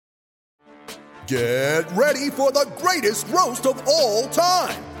Get ready for the greatest roast of all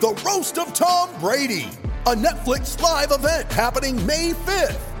time, the Roast of Tom Brady, a Netflix live event happening May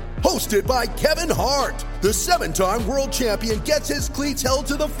 5th. Hosted by Kevin Hart, the 7-time world champion gets his cleats held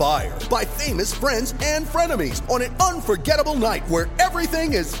to the fire by famous friends and frenemies on an unforgettable night where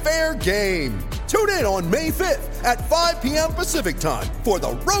everything is fair game. Tune in on May 5th at 5 p.m. Pacific time for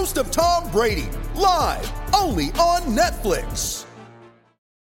the Roast of Tom Brady, live only on Netflix.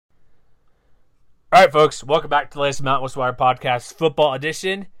 All right, folks, welcome back to the latest Mountain West Wire podcast, football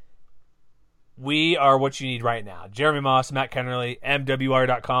edition. We are what you need right now. Jeremy Moss, Matt Kennerly,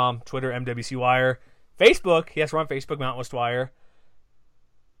 MWWire.com, Twitter, MWCWire, Facebook. Yes, we're on Facebook, Mountain West Wire.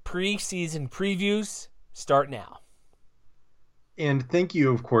 Preseason previews start now. And thank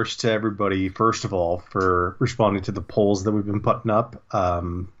you, of course, to everybody, first of all, for responding to the polls that we've been putting up.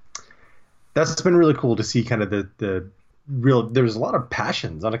 That's been really cool to see kind of the real, there's a lot of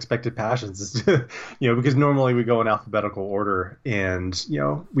passions, unexpected passions, because normally we go in alphabetical order, and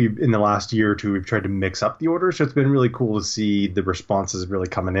we've in the last year or two we've tried to mix up the order, so it's been really cool to see the responses really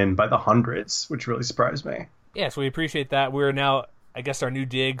coming in by the hundreds, which really surprised me. Yes, we appreciate that. We're now, I guess, our new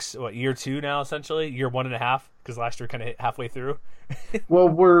digs, year 2 now, essentially, year 1.5, because last year kind of hit halfway through. Well,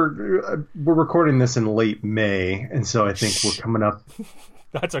 we're recording this in late May, and so I think we're coming up.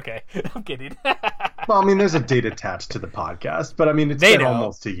 That's okay. I'm kidding. Well, I mean, there's a date attached to the podcast, but I mean, it's been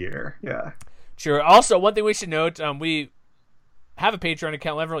almost a year. Yeah. Sure. Also, one thing we should note, we have a Patreon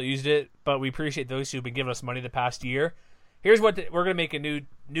account. We haven't really used it, but we appreciate those who've been giving us money the past year. Here's what we're going to make a new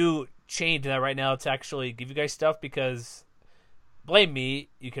change to that right now to actually give you guys stuff, because blame me.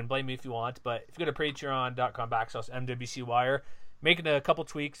 You can blame me if you want, but if you go to patreon.com/MWCWire, making a couple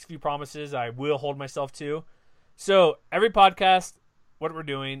tweaks, a few promises I will hold myself to. So every podcast, what we're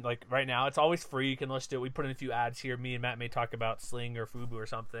doing, like right now, it's always free. You can listen to it. We put in a few ads here. Me and Matt may talk about Sling or Fubu or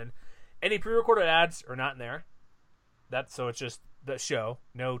something. Any pre-recorded ads are not in there. So it's just the show.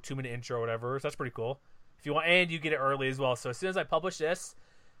 No 2-minute intro or whatever. So that's pretty cool. If you want, and you get it early as well. So as soon as I publish this,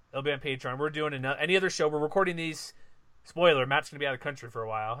 it'll be on Patreon. We're doing any other show. We're recording these. Spoiler, Matt's going to be out of the country for a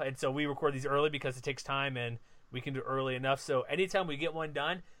while. And so we record these early because it takes time and we can do it early enough. So anytime we get one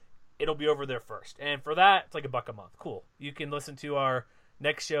done, it'll be over there first. And for that, it's like $1 a month. Cool. You can listen to our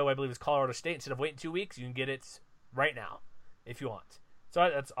next show, I believe, is Colorado State. Instead of waiting 2 weeks, you can get it right now if you want. So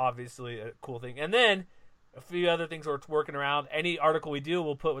that's obviously a cool thing. And then a few other things we're working around. Any article we do,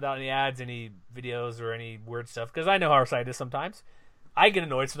 we'll put without any ads, any videos, or any weird stuff. Because I know how our site is sometimes. I get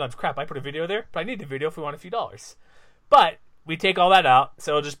annoyed sometimes. Crap, I put a video there, but I need the video if we want a few dollars. But we take all that out,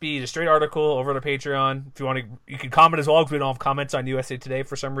 so it'll just be a straight article over to Patreon. If you want to, you can comment as well, because we don't have comments on USA Today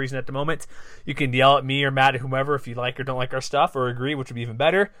for some reason at the moment. You can yell at me or Matt or whomever if you like or don't like our stuff, or agree, which would be even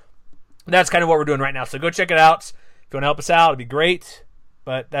better. That's kind of what we're doing right now, so go check it out. If you want to help us out, it'd be great.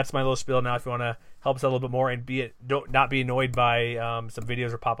 But that's my little spiel now. If you want to help us out a little bit more and not be annoyed by some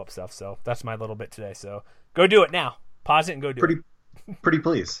videos or pop-up stuff. So that's my little bit today. So go do it now. Pause it and go do it. Pretty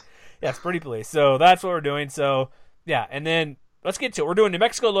please. Yes, pretty please. So that's what we're doing. So yeah, and then let's get to it. We're doing New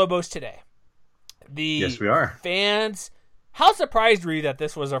Mexico Lobos today. Yes, we are. Fans, how surprised were you that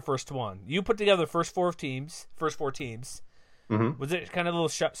this was our first one? You put together the first four teams. Mm-hmm. Was it kind of a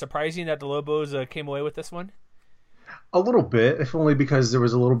little surprising that the Lobos came away with this one? A little bit, if only because there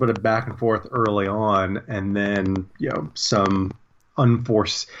was a little bit of back and forth early on, and then some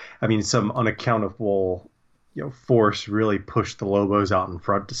unaccountable force really pushed the Lobos out in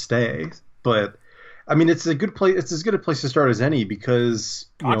front to stay. But I mean, it's a good place. It's as good a place to start as any, because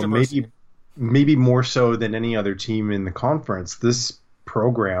maybe more so than any other team in the conference, this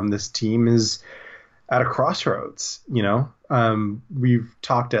team is at a crossroads. We've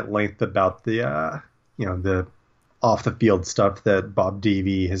talked at length about the off the field stuff that Bob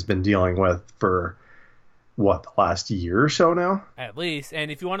Davie has been dealing with for the last year or so now, at least.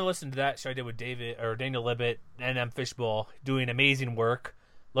 And if you want to listen to that show I did with Daniel Libet, NM Fishbowl, doing amazing work.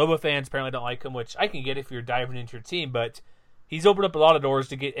 Lobo fans apparently don't like him, which I can get if you're diving into your team, but he's opened up a lot of doors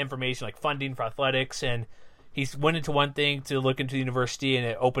to get information like funding for athletics, and he's went into one thing to look into the university, and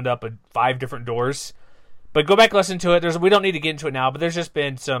it opened up 5 different doors. But go back and listen to it. We don't need to get into it now, but there's just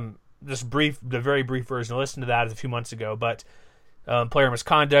been the very brief version. Listen to that a few months ago, but player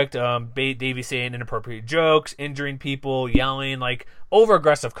misconduct, Davey saying inappropriate jokes, injuring people, yelling, like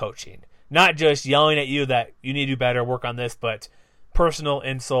over-aggressive coaching. Not just yelling at you that you need to do better, work on this, but personal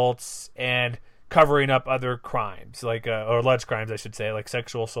insults and covering up other crimes, like or alleged crimes, I should say, like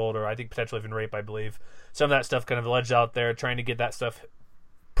sexual assault, or I think potentially even rape, I believe. Some of that stuff kind of alleged out there, trying to get that stuff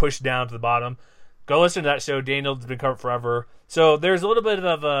pushed down to the bottom. Go listen to that show. Daniel's been covered forever. So there's a little bit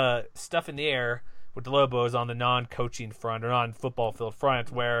of stuff in the air with the Lobos on the non-coaching front or non-football field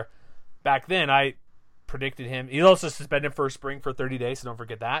front, where back then I predicted him. He's also suspended for spring for 30 days, so don't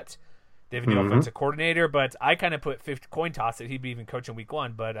forget that. They have a new offensive coordinator, but I kind of put 50 coin toss that he'd be even coaching week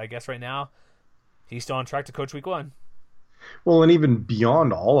 1. But I guess right now he's still on track to coach week 1. Well, and even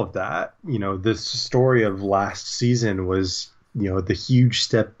beyond all of that, this story of last season was, the huge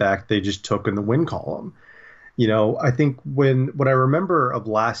step back they just took in the win column. I think what I remember of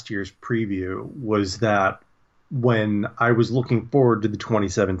last year's preview was that when I was looking forward to the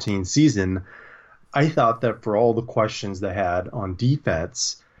 2017 season, I thought that for all the questions they had on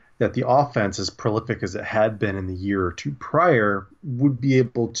defense, that the offense, as prolific as it had been in the year or two prior, would be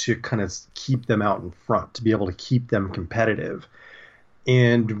able to kind of keep them out in front, to be able to keep them competitive.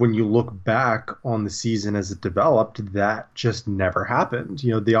 And when you look back on the season as it developed, that just never happened.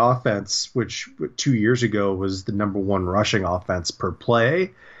 The offense, which 2 years ago was the number 1 rushing offense per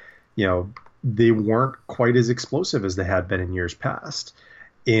play, they weren't quite as explosive as they had been in years past.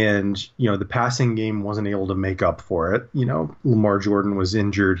 And, the passing game wasn't able to make up for it. Lamar Jordan was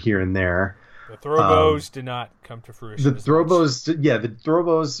injured here and there. The throwbows did not come to fruition. The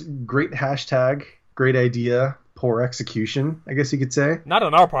throwbows, great hashtag, great idea, poor execution, I guess you could say. Not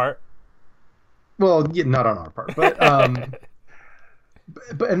on our part. Well, yeah, not on our part. But,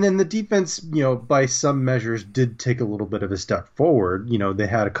 and then the defense, by some measures did take a little bit of a step forward. They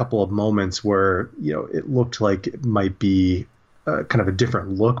had a couple of moments where, it looked like it might be kind of a different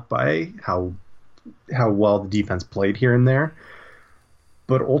look by how well the defense played here and there,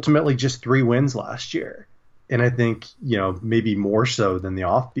 but ultimately just 3 wins last year. And I think, maybe more so than the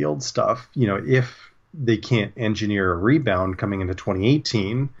off-field stuff, if they can't engineer a rebound coming into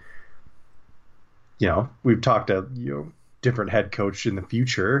 2018, we've talked to, different head coach in the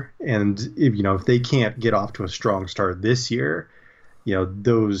future. And if they can't get off to a strong start this year,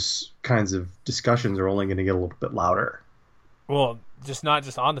 those kinds of discussions are only going to get a little bit louder. Well, not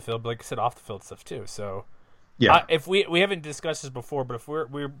just on the field, but like I said, off the field stuff too. So, yeah, if we haven't discussed this before, but if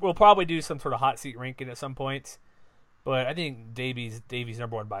we'll probably do some sort of hot seat ranking at some point. But I think Davies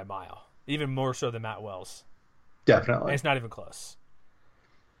number 1 by a mile, even more so than Matt Wells. Definitely, and it's not even close.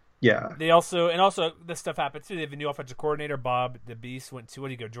 Yeah, They also this stuff happened too. They have a new offensive coordinator, Bob the Beast, went to what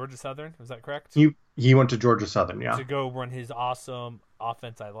did he go? Georgia Southern, was that correct? He went to Georgia Southern, yeah, to go run his awesome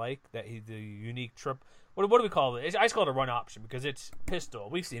offense. I like that he's the unique trip. What do we call it? I just call it a run option because it's pistol.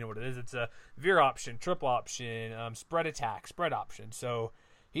 We've seen what it is. It's a veer option, triple option, spread attack, spread option. So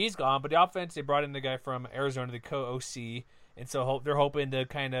he's gone. But the offense, they brought in the guy from Arizona, the co-OC. And so they're hoping to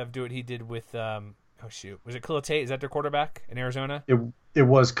kind of do what he did with, was it Khalil Tate? Is that their quarterback in Arizona? It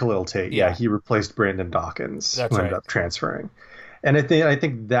was Khalil Tate. Yeah, he replaced Brandon Dawkins, who ended up transferring. And I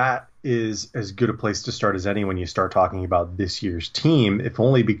think that is as good a place to start as any when you start talking about this year's team, if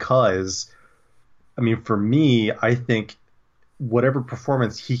only because, for me, I think whatever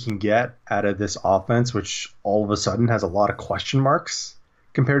performance he can get out of this offense, which all of a sudden has a lot of question marks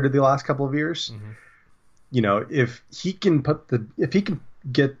compared to the last couple of years, if he can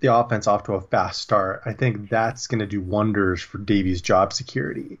get the offense off to a fast start, I think that's going to do wonders for Davies' job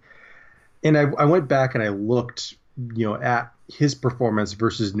security. And I went back and I looked, at his performance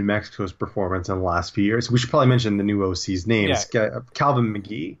versus New Mexico's performance in the last few years. We should probably mention the new OC's name, Calvin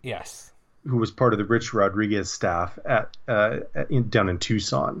McGee. Yes. Who was part of the Rich Rodriguez staff down in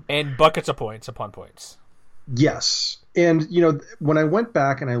Tucson. And buckets of points upon points. Yes. And, when I went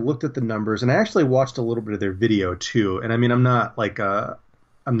back and I looked at the numbers, and I actually watched a little bit of their video too. And I'm not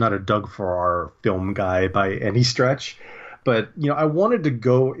a Doug Farrar film guy by any stretch. But, I wanted to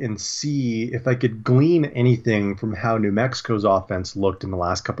go and see if I could glean anything from how New Mexico's offense looked in the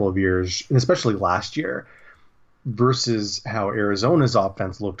last couple of years, and especially last year, versus how Arizona's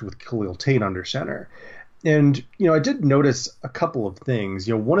offense looked with Khalil Tate under center. And, I did notice a couple of things.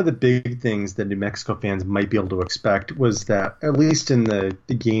 One of the big things that New Mexico fans might be able to expect was that, at least in the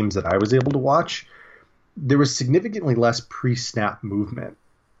games that I was able to watch, there was significantly less pre-snap movement.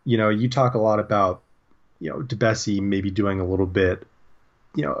 You talk a lot about, DeBessie maybe doing a little bit,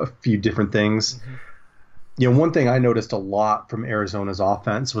 a few different things. Mm-hmm. One thing I noticed a lot from Arizona's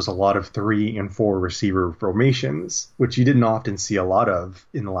offense was a lot of 3 and 4 receiver formations, which you didn't often see a lot of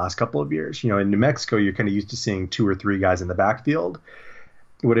in the last couple of years. In New Mexico, you're kind of used to seeing 2 or 3 guys in the backfield.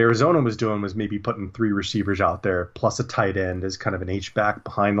 What Arizona was doing was maybe putting 3 receivers out there plus a tight end as kind of an H-back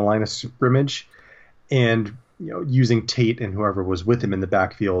behind the line of scrimmage. And, using Tate and whoever was with him in the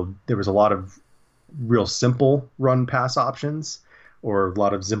backfield, there was a lot of real simple run pass options, or a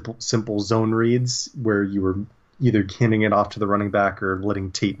lot of simple zone reads where you were either handing it off to the running back or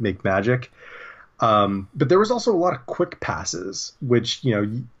letting Tate make magic. But there was also a lot of quick passes, which,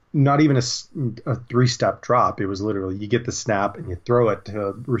 not even a 3-step drop. It was literally you get the snap and you throw it to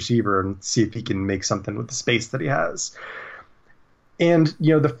a receiver and see if he can make something with the space that he has. And,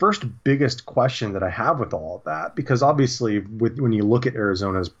 the first biggest question that I have with all of that, because obviously when you look at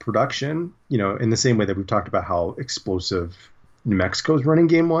Arizona's production, in the same way that we've talked about how explosive New Mexico's running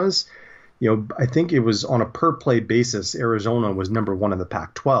game was, I think it was on a per play basis, Arizona was number 1 in the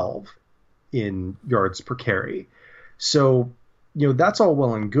Pac-12 in yards per carry. So, that's all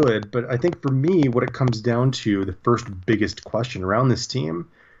well and good. But I think for me, what it comes down to, the first biggest question around this team,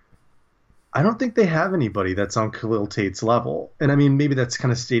 I don't think they have anybody that's on Khalil Tate's level. And I mean, maybe that's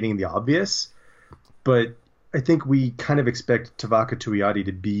kind of stating the obvious, but I think we kind of expect Tavaka Tuioti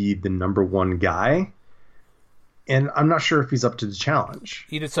to be the number 1 guy. And I'm not sure if he's up to the challenge.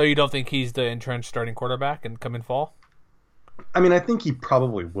 So you don't think he's the entrenched starting quarterback and come in fall? I mean, I think he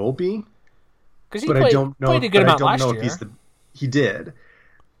probably will be. Because I don't know. Played a good amount last year. He did.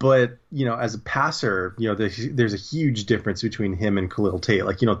 But, as a passer, there's a huge difference between him and Khalil Tate.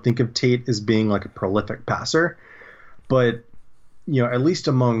 Like, think of Tate as being like a prolific passer. But, at least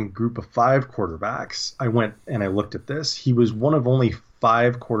among group of 5 quarterbacks, I went and I looked at this. He was one of only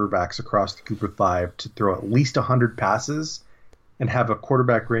 5 quarterbacks across the group of 5 to throw at least 100 passes and have a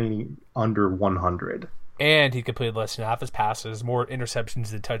quarterback rating under 100. And he completed less than half his passes, more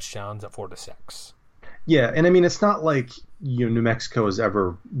interceptions than touchdowns at 4-6. Yeah, and I mean, it's not like New Mexico has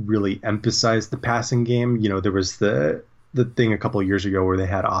ever really emphasized the passing game. There was the thing a couple of years ago where they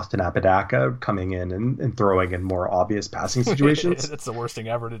had Austin Apodaca coming in and throwing in more obvious passing situations. That's the worst thing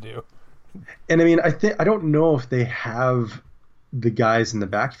ever to do. And I mean, I don't know if they have the guys in the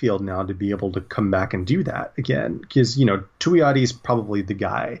backfield now to be able to come back and do that again. Because, Tuioti is probably the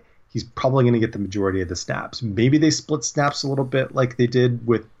guy. He's probably going to get the majority of the snaps. Maybe they split snaps a little bit like they did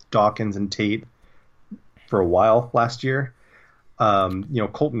with Dawkins and Tate for a while last year.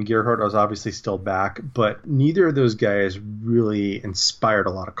 Colton Gerhardt was obviously still back, but neither of those guys really inspired a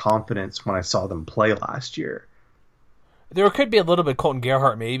lot of confidence when I saw them play last year. There could be a little bit of Colton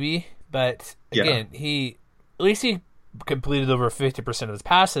Gerhardt maybe, but again, he completed over 50% of his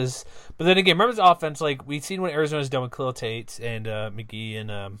passes. But then again, remember his offense, like we've seen what Arizona's done with Khalil Tate and McGee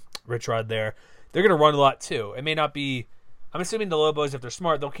and Rich Rod there. They're going to run a lot too. It may not be, I'm assuming the Lobos, if they're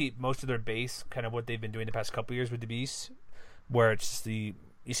smart, they'll keep most of their base, kind of what they've been doing the past couple of years with the Beast, where it's just you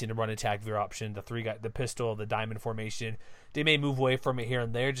see the run attack veer option, the pistol, the diamond formation. They may move away from it here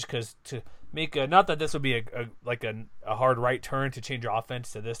and there just because to make not that this would be a hard right turn to change your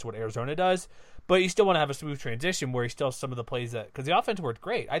offense to what Arizona does, but you still want to have a smooth transition where you still have some of the plays because the offense worked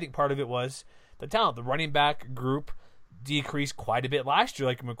great. I think part of it was the talent. The running back group decreased quite a bit last year,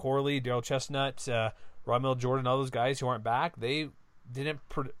 like McCorley, Daryl Chestnut, Romel Jordan, all those guys who aren't back. They didn't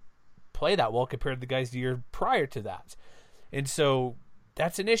play that well compared to the guys the year prior to that. And so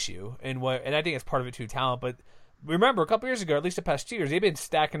that's an issue, and I think it's part of it too, talent. But remember, a couple years ago, at least the past 2 years, they've been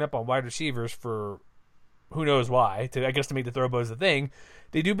stacking up on wide receivers for who knows why. I guess to make the throw bows a thing.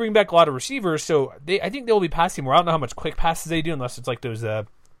 They do bring back a lot of receivers, so I think they'll be passing more. I don't know how much quick passes they do, unless it's like those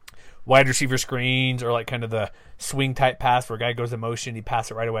wide receiver screens or like kind of the swing type pass where a guy goes in motion, he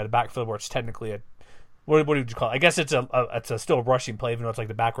passes it right away at the backfield, where it's technically a what would you call it? I guess it's still a rushing play, even though it's like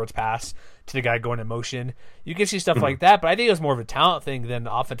the backwards pass to the guy going in motion. You can see stuff like that, but I think it was more of a talent thing than an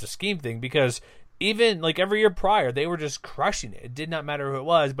offensive scheme thing, because even like every year prior, they were just crushing it. It did not matter who it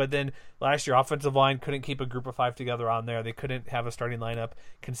was, but then last year, offensive line couldn't keep a group of 5 together on there. They couldn't have a starting lineup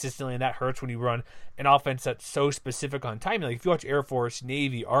consistently, and that hurts when you run an offense that's so specific on timing. Like if you watch Air Force,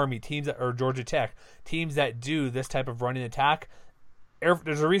 Navy, Army, or Georgia Tech, teams that do this type of running attack,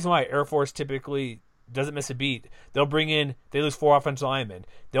 there's a reason why Air Force typically doesn't miss a beat. They lose 4 offensive linemen.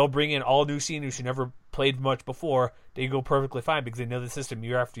 They'll bring in all new seniors who never played much before. They go perfectly fine because they know the system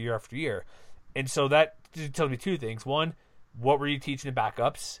year after year after year. And so that tells me 2 things. One, what were you teaching the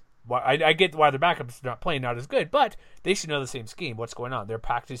backups? I get why their backups are not playing not as good, but they should know the same scheme. What's going on? They're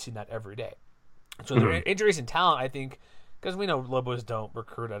practicing that every day. So their injuries and talent, I think, because we know Lobos don't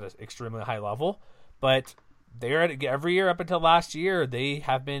recruit at an extremely high level, but they're at every year up until last year, they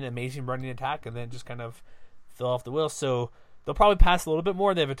have been amazing running attack and then just kind of fill off the wheel. So they'll probably pass a little bit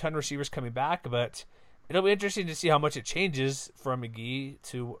more. They have a ton of receivers coming back, but it'll be interesting to see how much it changes from McGee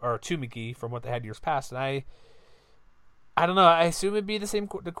to McGee from what they had years past. And I don't know. I assume it'd be the same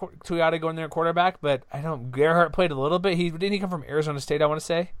Tuioti going there at quarterback, but I don't. Gerhardt played a little bit. Didn't he come from Arizona State, I want to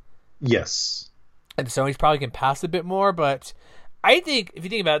say? Yes. And so he's probably can pass a bit more, but I think if you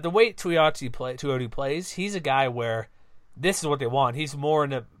think about it, the way Tuioti plays, he's a guy where this is what they want. He's more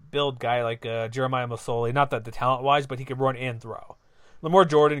in a build guy like Jeremiah Masoli. Not that the talent wise, but he could run and throw. Lamar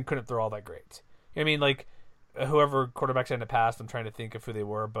Jordan couldn't throw all that great. I mean, like whoever quarterbacks in the past, I'm trying to think of who they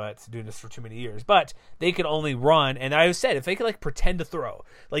were, but doing this for too many years. But they could only run, and I said if they could like pretend to throw,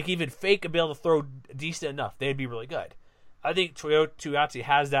 like even fake and be able to throw decent enough, they'd be really good. I think Tuioti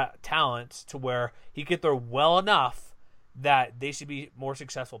has that talent to where he could throw well enough that they should be more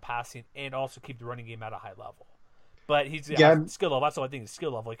successful passing and also keep the running game at a high level. But he's skill level. That's all I think is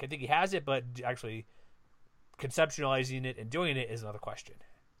skill level. Like I think he has it, but actually conceptualizing it and doing it is another question.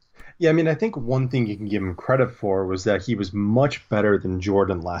 Yeah, I mean, I think one thing you can give him credit for was that he was much better than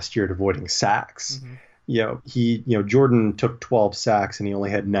Jordan last year at avoiding sacks. Mm-hmm. Jordan took 12 sacks and he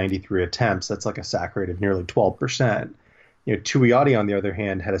only had 93 attempts. That's like a sack rate of nearly 12%. Tuioti, on the other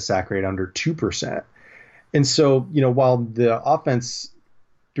hand, had a sack rate under 2%. And so, while the offense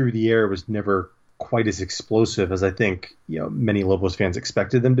through the air was never quite as explosive as I think, many Lobos fans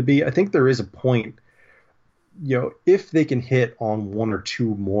expected them to be, I think there is a point, if they can hit on one or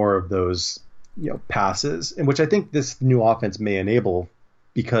two more of those, passes, and which I think this new offense may enable,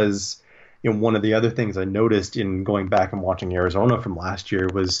 because, one of the other things I noticed in going back and watching Arizona from last year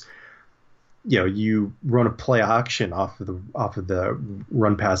was, you run a play action off of the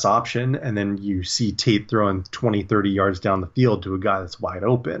run pass option, and then you see Tate throwing 20, 30 yards down the field to a guy that's wide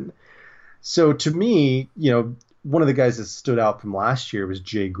open. So to me, one of the guys that stood out from last year was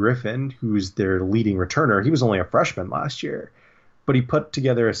Jay Griffin, who's their leading returner. He was only a freshman last year, but he put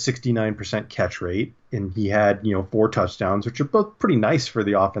together a 69% catch rate, and he had, 4 touchdowns, which are both pretty nice for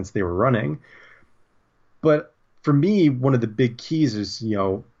the offense they were running. But for me, one of the big keys is,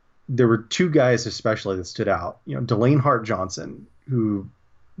 there were 2 guys especially that stood out. Delane Hart-Johnson, who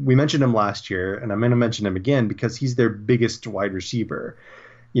we mentioned him last year, and I'm going to mention him again because he's their biggest wide receiver.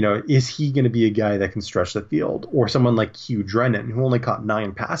 Is he going to be a guy that can stretch the field? Or someone like Hugh Drennan, who only caught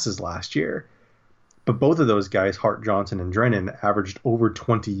 9 passes last year. But both of those guys, Hart-Johnson and Drennan, averaged over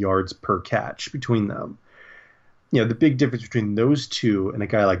 20 yards per catch between them. The big difference between those two and a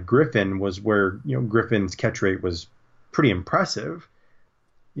guy like Griffin was where, Griffin's catch rate was pretty impressive.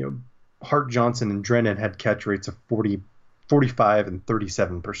 Hart-Johnson and Drennan had catch rates of 40, 45, and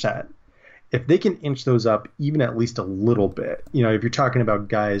 37%. If they can inch those up even at least a little bit, if you're talking about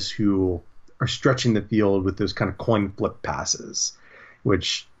guys who are stretching the field with those kind of coin flip passes,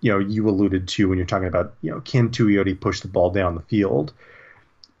 which, you alluded to when you're talking about, can Tuioti push the ball down the field?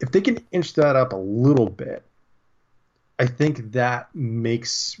 If they can inch that up a little bit, I think that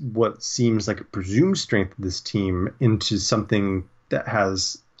makes what seems like a presumed strength of this team into something that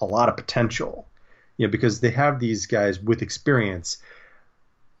has a lot of potential, because they have these guys with experience,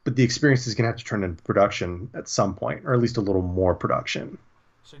 but the experience is going to have to turn into production at some point, or at least a little more production.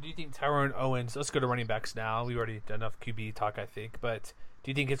 So do you think Tyrone Owens, let's go to running backs now. We already done enough QB talk, I think, but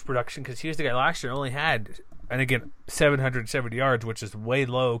do you think it's production? Because he was the guy last year only had, and again, 770 yards, which is way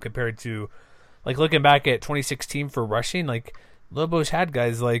low compared to, like, looking back at 2016 for rushing, like, Lobos had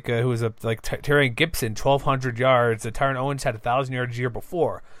guys like who was Terry Gibson, 1,200 yards. Tyrone Owens had 1,000 yards a year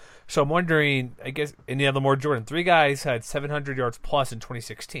before. So I'm wondering, I guess, and Lamar Jordan, 3 guys had 700 yards plus in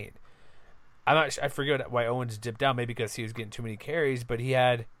 2016. I forget why Owens dipped down, maybe because he was getting too many carries, but he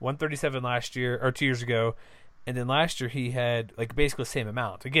had 137 last year, or 2 years ago, and then last year he had like basically the same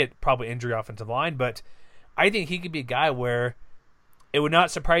amount. Again, probably injury offensive line, but I think he could be a guy where it would not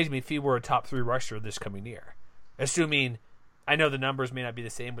surprise me if he were a top 3 rusher this coming year. Assuming, I know the numbers may not be the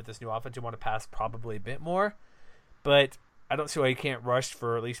same with this new offense. You want to pass probably a bit more, but I don't see why he can't rush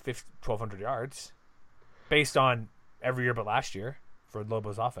for at least 1,200 yards based on every year but last year for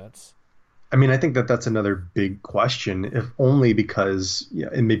Lobos offense. I mean, I think that's another big question, if only because,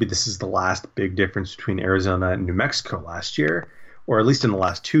 and maybe this is the last big difference between Arizona and New Mexico last year, or at least in the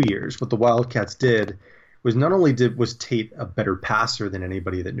last 2 years. What the Wildcats did was not only was Tate a better passer than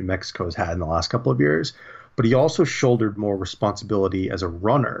anybody that New Mexico has had in the last couple of years, but he also shouldered more responsibility as a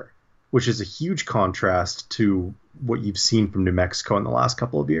runner, which is a huge contrast to what you've seen from New Mexico in the last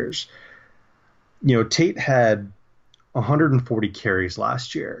couple of years. Tate had 140 carries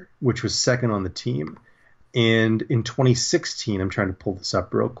last year, which was second on the team. And in 2016, I'm trying to pull this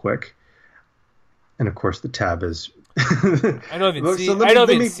up real quick. And of course the tab is I don't even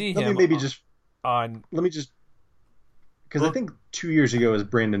see him. Let me maybe just on let me just because I think 2 years ago was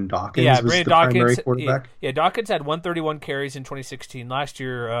Brandon Dawkins was the primary quarterback. Yeah, Dawkins had 131 carries in 2016. Last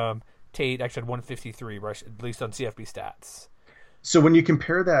year, Tate actually had 153, at least on CFB stats. So when you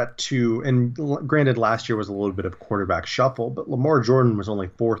compare that to, and granted last year was a little bit of quarterback shuffle, but Lamar Jordan was only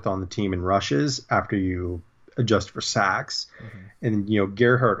 4th on the team in rushes after you adjust for sacks. Mm-hmm. And,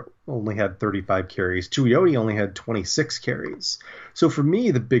 Gerhardt only had 35 carries. Tuioti only had 26 carries. So for me,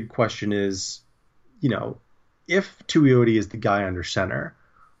 the big question is, if Tuioti is the guy under center,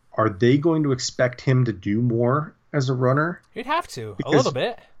 are they going to expect him to do more as a runner? He'd have to, a little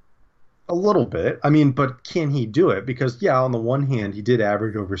bit. A little bit. I mean, but can he do it? Because, yeah, on the one hand, he did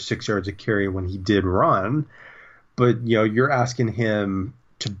average over 6 yards a carry when he did run. But, you're asking him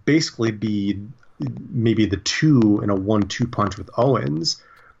to basically be maybe the 2 in a 1-2 punch with Owens.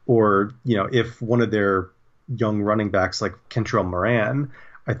 Or, if one of their young running backs like Kentrell Moran,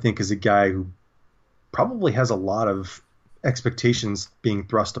 I think is a guy who probably has a lot of expectations being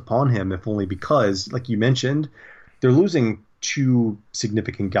thrust upon him, if only because, like you mentioned, they're losing 2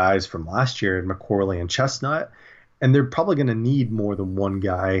 significant guys from last year in McCorley and Chestnut, and they're probably going to need more than one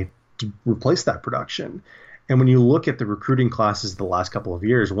guy to replace that production. And when you look at the recruiting classes the last couple of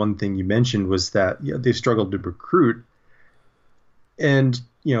years, one thing you mentioned was that they struggled to recruit. And,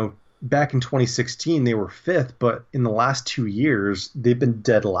 back in 2016, they were 5th, but in the last 2 years, they've been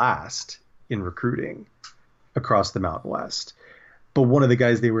dead last in recruiting across the Mountain West. But one of the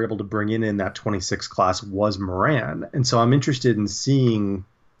guys they were able to bring in that 26 class was Moran. And so I'm interested in seeing,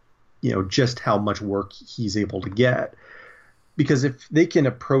 just how much work he's able to get. Because if they can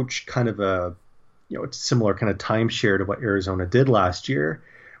approach kind of a similar kind of timeshare to what Arizona did last year,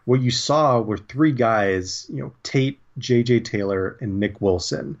 what you saw were 3 guys, Tate, J.J. Taylor, and Nick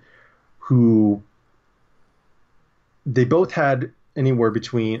Wilson, who they both had anywhere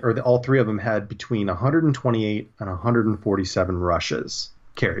between, or all 3 of them had between 128 and 147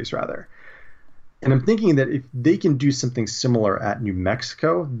 carries rather. And I'm thinking that if they can do something similar at New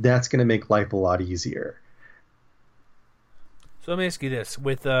Mexico, that's going to make life a lot easier. So let me ask you this: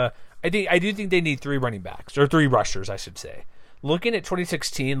 with I do think they need 3 running backs, or 3 rushers, I should say. Looking at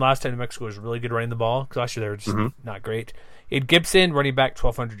 2016, last time New Mexico was really good running the ball, because last year they were just not great. You had Gibson running back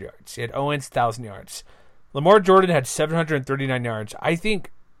 1,200 yards. You had Owens 1,000 yards. Lamar Jordan had 739 yards. I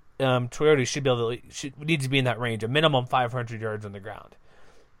think Toyota should be able to needs to be in that range, a minimum 500 yards on the ground,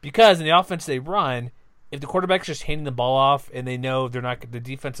 because in the offense they run, if the quarterback's just handing the ball off and they know they're not, the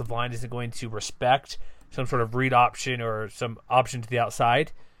defensive line isn't going to respect some sort of read option or some option to the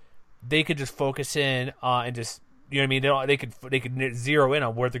outside, they could just focus in and just, you know what I mean? They could zero in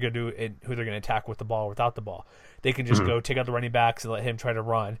on what they're going to do and who they're going to attack with the ball or without the ball. They can just go take out the running backs and let him try to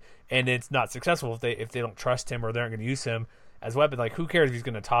run, and it's not successful if they don't trust him or they aren't going to use him as a weapon. Like, who cares if he's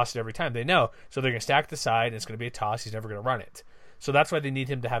going to toss it every time? They know, so they're going to stack the side, and it's going to be a toss. He's never going to run it. So that's why they need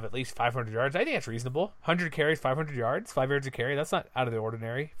him to have at least 500 yards. I think that's reasonable. 100 carries, 500 yards, 5 yards a carry. That's not out of the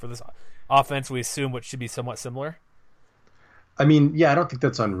ordinary for this offense. We assume what should be somewhat similar. I mean, yeah, I don't think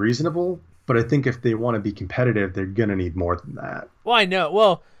that's unreasonable, but I think if they want to be competitive, they're going to need more than that. Well, I know.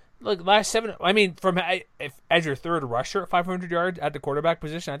 Well, look, last 7. I mean, as your third rusher at 500 yards at the quarterback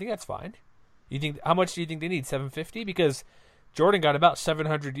position, I think that's fine. You think, how much do you think they need? 750? Because Jordan got about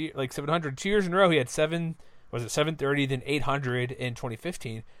 700 2 years in a row. He had 730, then 800 in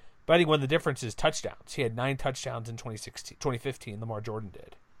 2015. But I think one of the differences is touchdowns. He had 9 touchdowns in 2015. Lamar Jordan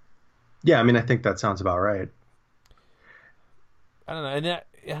did. Yeah, I mean, I think that sounds about right. I don't know, and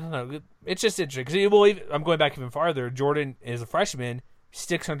I don't know. It's just interesting because I'm going back even farther. Jordan is a freshman,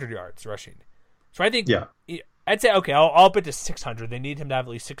 600 yards rushing. So I think, I'd say, okay, I'll up it to 600. They need him to have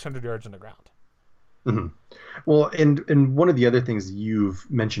at least 600 yards on the ground. Mm-hmm. Well, and one of the other things you've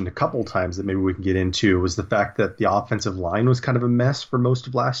mentioned a couple times that maybe we can get into was the fact that the offensive line was kind of a mess for most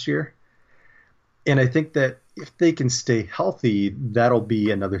of last year. And I think that if they can stay healthy, that'll be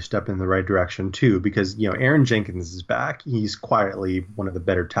another step in the right direction too, because, Aaron Jenkins is back. He's quietly one of the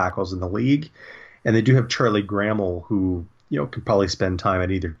better tackles in the league. And they do have Charlie Grammel, who, can probably spend time at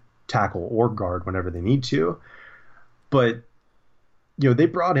either tackle or guard whenever they need to. But, they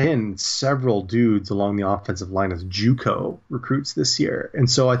brought in several dudes along the offensive line as JUCO recruits this year. And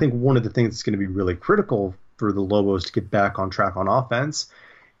so I think one of the things that's going to be really critical for the Lobos to get back on track on offense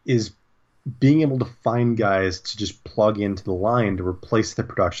is being able to find guys to just plug into the line to replace the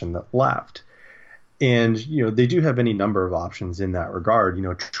production that left. And, they do have any number of options in that regard.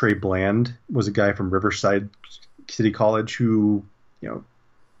 Trey Bland was a guy from Riverside City College who,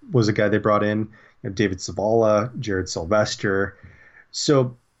 was a guy they brought in. David Zavala, Jared Sylvester.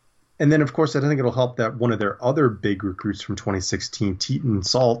 So, and then, of course, I think it'll help that one of their other big recruits from 2016, Teton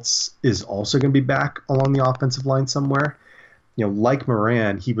Saltz, is also going to be back along the offensive line somewhere. Like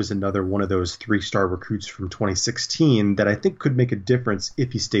Moran, he was another one of those 3-star recruits from 2016 that I think could make a difference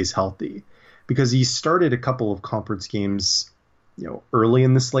if he stays healthy, because he started a couple of conference games, early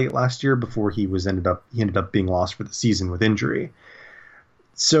in the slate last year before he ended up being lost for the season with injury.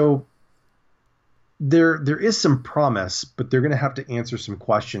 So there is some promise, but they're going to have to answer some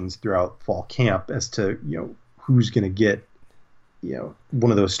questions throughout fall camp as to, who's going to get,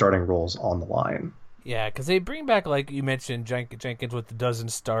 one of those starting roles on the line. Yeah, because they bring back, like you mentioned, Jenkins with a dozen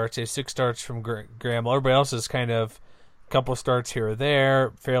starts. They have 6 starts from Graham. Everybody else is kind of a couple starts here or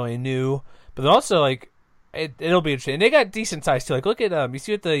there, fairly new. But then also, like, it'll be interesting. And they got decent size, too. Like, look at, you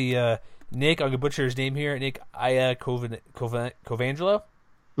see what the Nick, I'm going to butcher his name here, Nick Covangelo?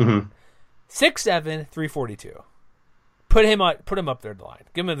 Mm-hmm. 6'7", 342. Put him up there the line.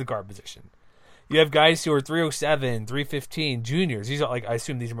 Give him the guard position. You have guys who are 307, 315, juniors. These are, like, I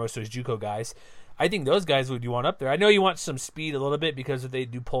assume these are most of those JUCO guys. I think those guys would you want up there. I know you want some speed a little bit because if they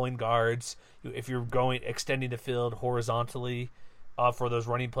do pulling guards, if you're extending the field horizontally for those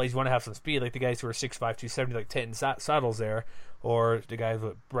running plays, you want to have some speed, like the guys who are 6'5", 270, like Tenton Saddles there, or the guys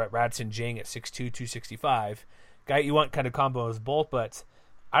with Radson Jang at 6'2", 265. Guy, you want kind of combos both, but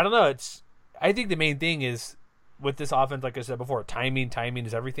I don't know. I think the main thing is with this offense, like I said before, timing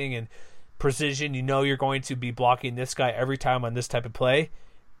is everything, and precision. You know you're going to be blocking this guy every time on this type of play.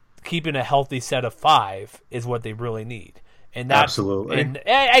 Keeping a healthy set of 5 is what they really need. And that's, absolutely. And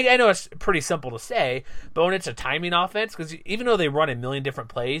I know it's pretty simple to say, but when it's a timing offense, because even though they run a million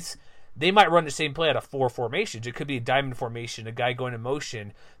different plays, they might run the same play out of 4 formations. It could be a diamond formation, a guy going in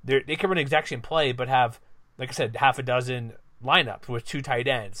motion. They can run the exact same play, but have, like I said, half a dozen lineups with 2 tight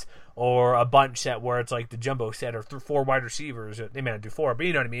ends, or a bunch set where it's like the jumbo set, or 4 wide receivers. They may not do 4, but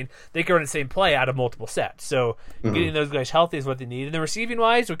you know what I mean. They can run the same play out of multiple sets. So getting those guys healthy is what they need. And then receiving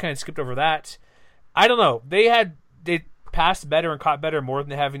wise, we kind of skipped over that. I don't know. They passed better and caught better more than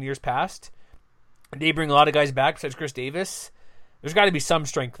they have in years past. They bring a lot of guys back besides Chris Davis. There's got to be some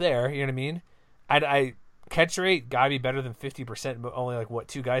strength there. You know what I mean? I catch rate got to be better than 50%, but only like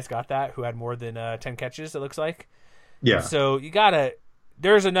 2 guys got that who had more than 10 catches. It looks like. Yeah. So you gotta.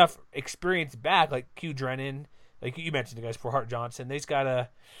 There's enough experience back, like Q Drennan, like you mentioned the guys for Hart Johnson. They've got to.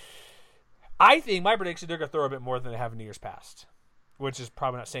 I think my prediction they're gonna throw a bit more than they have in years past, which is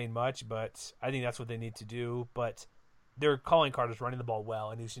probably not saying much, but I think that's what they need to do. But their calling card is running the ball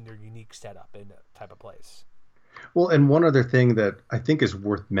well and using their unique setup and type of plays. Well, and one other thing that I think is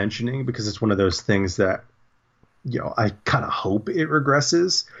worth mentioning, because it's one of those things that, I kind of hope it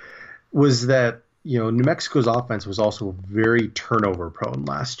regresses, was that, New Mexico's offense was also very turnover prone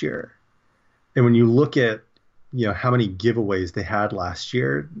last year. And when you look at, how many giveaways they had last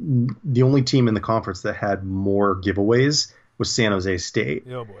year, the only team in the conference that had more giveaways was San Jose State.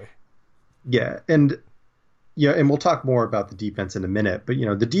 Oh boy. Yeah. And we'll talk more about the defense in a minute, but,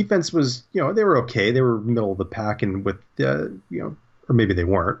 the defense was, they were okay. They were middle of the pack, and with, or maybe they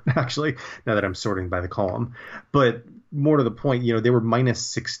weren't actually, now that I'm sorting by the column, but more to the point, they were minus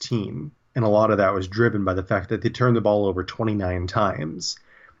 16. And a lot of that was driven by the fact that they turned the ball over 29 times.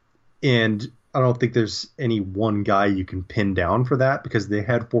 And I don't think there's any one guy you can pin down for that, because they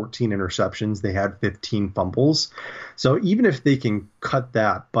had 14 interceptions. They had 15 fumbles. So even if they can cut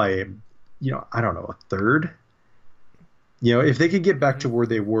that by, I don't know, a third, if they could get back to where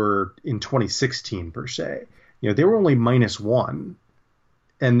they were in 2016 per se, they were only minus 1.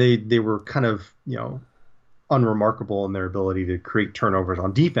 And they were kind of, unremarkable in their ability to create turnovers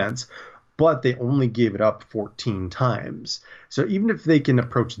on defense. But they only gave it up 14 times. So even if they can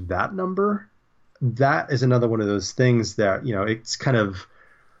approach that number, that is another one of those things that, it's kind of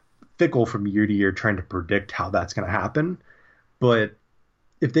fickle from year to year trying to predict how that's going to happen. But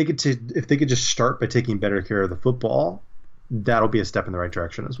if they could just start by taking better care of the football, that'll be a step in the right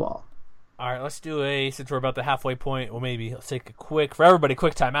direction as well. All right, let's do since we're about the halfway point, well, maybe let's take a quick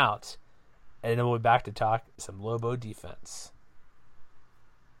timeout. And then we'll be back to talk some Lobo defense.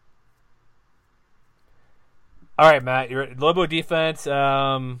 All right, Matt, your Lobo defense.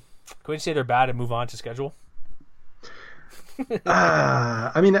 Can we say they're bad and move on to schedule?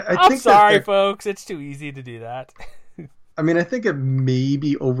 I'm sorry, folks. It's too easy to do that. I think it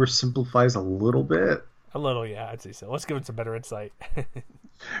maybe oversimplifies a little bit. A little, yeah, I'd say so. Let's give it some better insight.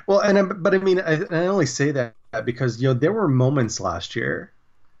 Well, I only say that because there were moments last year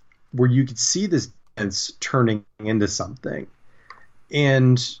where you could see this defense turning into something,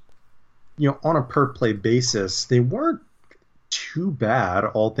 and on a per play basis, they weren't too bad,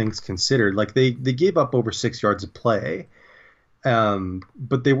 all things considered. Like they gave up over 6 yards of play,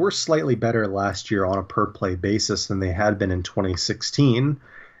 but they were slightly better last year on a per play basis than they had been in 2016,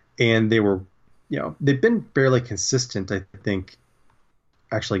 and they were, they've been fairly consistent. I think,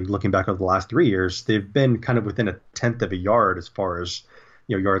 actually, looking back over the last 3 years, they've been kind of within a tenth of a yard as far as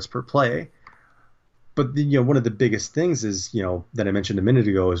yards per play. But one of the biggest things is, that I mentioned a minute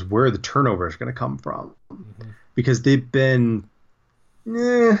ago, is where the turnover is going to come from, because they've been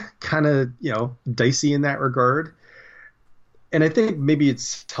kind of, dicey in that regard. And I think maybe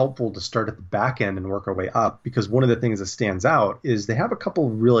it's helpful to start at the back end and work our way up, because one of the things that stands out is they have a couple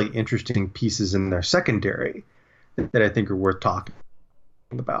really interesting pieces in their secondary that I think are worth talking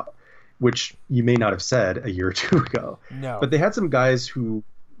about, which you may not have said a year or two ago. No. But they had some guys who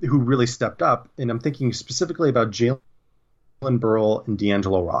really stepped up, and I'm thinking specifically about Jalen Burrell and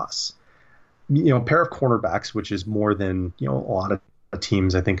D'Angelo Ross. A pair of cornerbacks, which is more than a lot of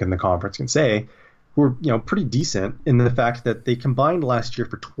teams I think in the conference can say, were pretty decent in the fact that they combined last year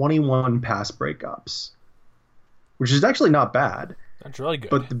for 21 pass breakups, which is actually not bad. That's really good.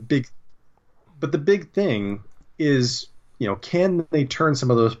 But the big thing is, can they turn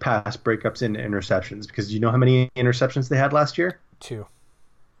some of those pass breakups into interceptions? Because you know how many interceptions they had last year? 2.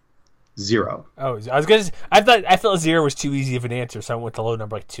 0. Oh, I felt 0 was too easy of an answer, so I went to low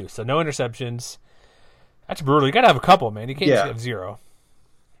number like 2. So no interceptions. That's brutal. You got to have a couple, man. You can't just have 0.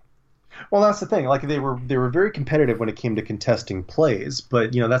 Well, that's the thing. Like they were very competitive when it came to contesting plays,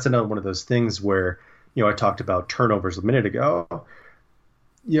 but that's another one of those things where I talked about turnovers a minute ago.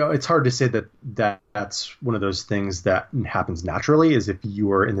 It's hard to say that's one of those things that happens naturally, is if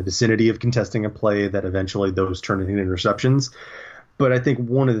you are in the vicinity of contesting a play that eventually those turn into interceptions. But I think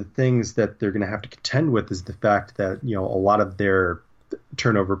one of the things that they're going to have to contend with is the fact that a lot of their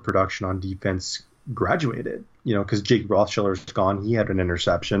turnover production on defense graduated, because Jake Rothschiller's gone. He had an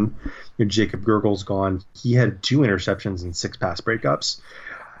interception. Jacob Gurgle's gone. He had 2 interceptions and 6 pass breakups.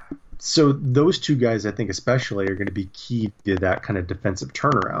 So those 2 guys, I think especially, are going to be key to that kind of defensive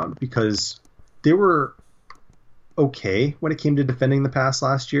turnaround, because they were okay when it came to defending the pass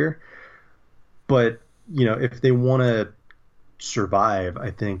last year. But, if they want to survive, I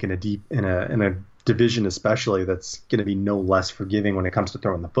think, in a division especially that's going to be no less forgiving when it comes to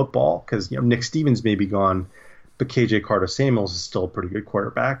throwing the football, because Nick Stevens may be gone, but KJ Carter-Samuels is still a pretty good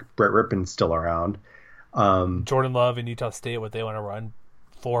quarterback. Brett Rippon's still around. Jordan Love in Utah State, what they want to run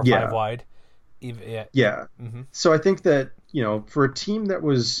 4 or 5 wide. Yeah. Mm-hmm. So I think that for a team that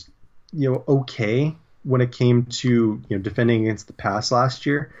was okay when it came to defending against the pass last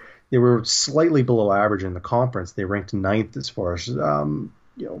year, they were slightly below average in the conference. They ranked 9th as far as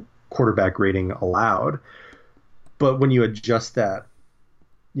quarterback rating allowed. But when you adjust that,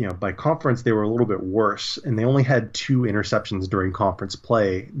 by conference, they were a little bit worse, and they only had 2 interceptions during conference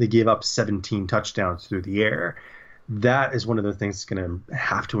play. They gave up 17 touchdowns through the air. That is one of the things that's going to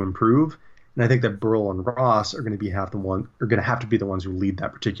have to improve. And I think that Burrell and Ross are going to have to be the ones who lead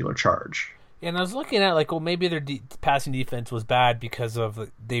that particular charge. And I was looking at maybe their passing defense was bad because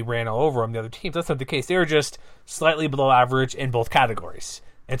of they ran all over them, the other teams. That's not the case. They were just slightly below average in both categories.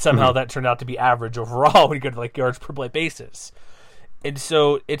 And somehow that turned out to be average overall when you go to yards per play basis. And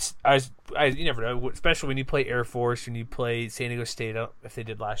so it's you never know, especially when you play Air Force, when you play San Diego State, if they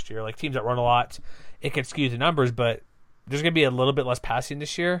did last year, teams that run a lot, it can skew the numbers. But there's going to be a little bit less passing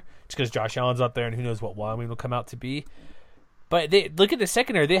this year, just because Josh Allen's out there, and who knows what Wyoming will come out to be. But they look at the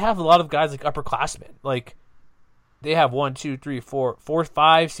secondary; they have a lot of guys like upperclassmen. They have 1, 2, 3, 4,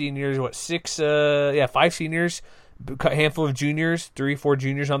 5 seniors. 5 seniors. A handful of juniors, 3, 4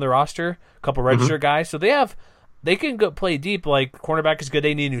 juniors on their roster, a couple redshirt guys. So they can go play deep. Cornerback is good.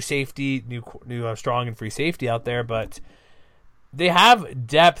 They need a new safety, new strong and free safety out there, but they have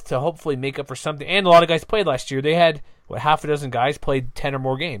depth to hopefully make up for something. And a lot of guys played last year. They had half a dozen guys played 10 or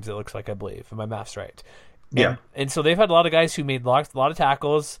more games. It looks like, I believe, if my math's right. Yeah, and so they've had a lot of guys who made a lot of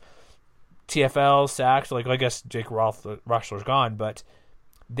tackles, TFL, sacks. I guess Jake Rothschiller's gone, but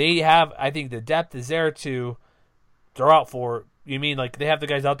they have. I think the depth is there to throw out for. You mean they have the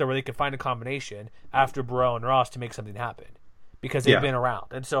guys out there where they can find a combination after Burrell and Ross to make something happen, because they've been around.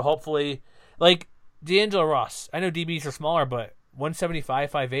 And so hopefully, D'Angelo Ross, I know DBs are smaller, but 175,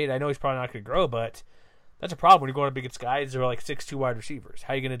 5'8", I know he's probably not going to grow, but that's a problem when you're going up against guys who are 6'2" wide receivers.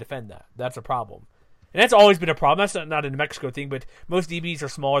 How are you going to defend that? That's a problem. And that's always been a problem. That's not a New Mexico thing, but most DBs are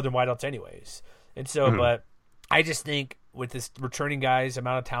smaller than wideouts anyways. And so, but I just think with this returning guys,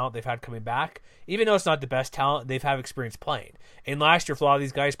 amount of talent they've had coming back, even though it's not the best talent, they've had experience playing. And last year, for a lot of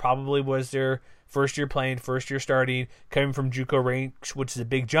these guys, probably was their first year playing, first year starting, coming from JUCO ranks, which is a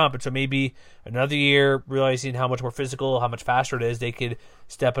big jump. And so maybe another year, realizing how much more physical, how much faster it is, they could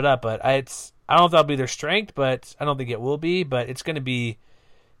step it up. But I don't know if that'll be their strength, but I don't think it will be. But it's going to be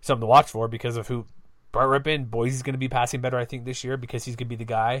something to watch for because of who Brett Rippon. Boise's going to be passing better, I think, this year because he's going to be the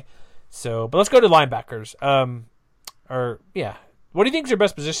guy. So, but let's go to linebackers. What do you think is their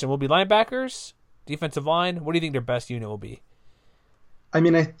best position? Will it be linebackers, defensive line? What do you think their best unit will be? I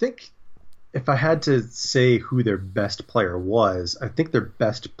mean, I think if I had to say who their best player was, I think their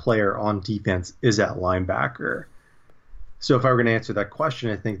best player on defense is at linebacker. So if I were going to answer that question,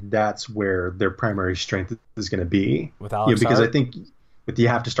 I think that's where their primary strength is going to be. With Alex because Hart? I think you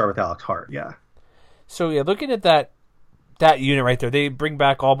have to start with Alex Hart, yeah. So, yeah, looking at that unit right there, they bring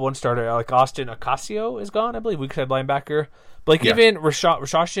back all but one starter. Like Austin Ocasio is gone, I believe, weak side linebacker. But like even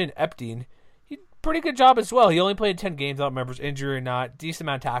Rashashin Epstein, he did a pretty good job as well. He only played 10 games, I don't remember his injury or not. Decent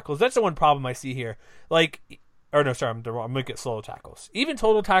amount of tackles. That's the one problem I see here. I'm looking at solo tackles. Even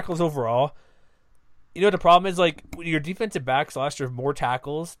total tackles overall, you know what the problem is? Like, your defensive backs last year have more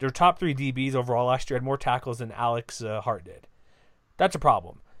tackles. Their top 3 DBs overall last year had more tackles than Alex Hart did. That's a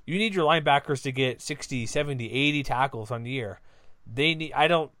problem. You need your linebackers to get 60, 70, 80 tackles on the year. I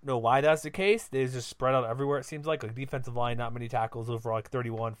don't know why that's the case. They're just spread out everywhere, it seems like. Like, defensive line, not many tackles overall, like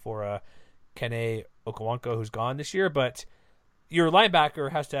 31 for Kene Okawanko, who's gone this year. But your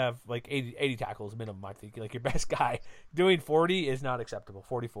linebacker has to have, like, 80 tackles minimum, I think. Like, your best guy. Doing 40 is not acceptable.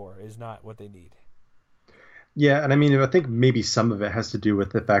 44 is not what they need. Yeah, and I mean, I think maybe some of it has to do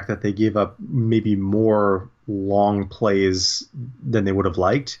with the fact that they gave up maybe more long plays than they would have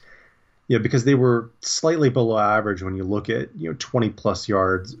liked. Because they were slightly below average when you look at 20+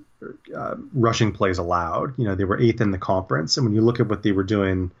 yards rushing plays allowed. They were 8th in the conference, and when you look at what they were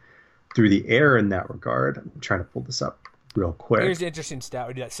doing through the air in that regard, I'm trying to pull this up real quick. Here's an interesting stat: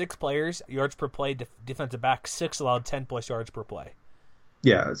 we got 6 players, yards per play. Defensive back 6 allowed 10+ yards per play.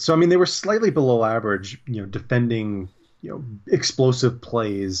 Yeah, so I mean they were slightly below average, defending, explosive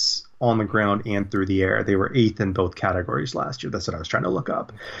plays on the ground and through the air. They were 8th in both categories last year. That's what I was trying to look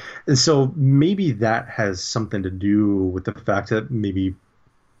up. And so maybe that has something to do with the fact that maybe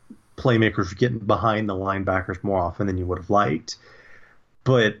playmakers are getting behind the linebackers more often than you would have liked.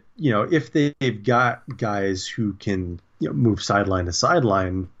 But, if they've got guys who can, move sideline to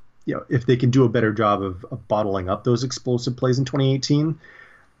sideline, if they can do a better job of bottling up those explosive plays in 2018,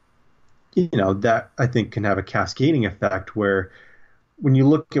 that I think can have a cascading effect where when you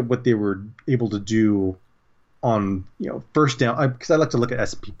look at what they were able to do on, first down, because I like to look at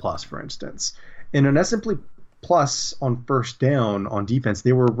S&P Plus, for instance. And an S&P Plus on first down on defense,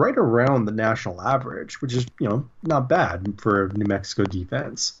 they were right around the national average, which is, not bad for a New Mexico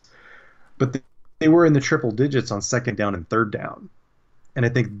defense. But they were in the triple digits on second down and third down. And I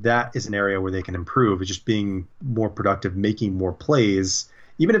think that is an area where they can improve, is just being more productive, making more plays,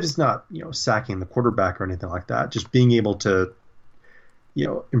 even if it's not, sacking the quarterback or anything like that, just being able to,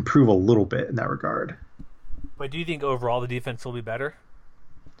 improve a little bit in that regard. But do you think overall the defense will be better?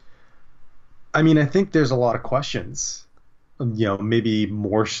 I mean, I think there's a lot of questions, maybe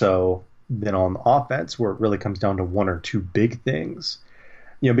more so than on offense, where it really comes down to one or two big things.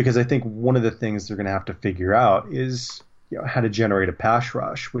 Because I think one of the things they're going to have to figure out is, how to generate a pass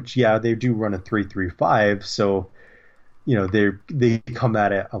rush, which, they do run a 3-3-5. So, they come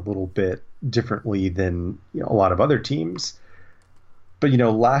at it a little bit differently than, a lot of other teams. But,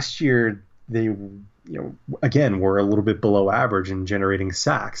 last year they, again, were a little bit below average in generating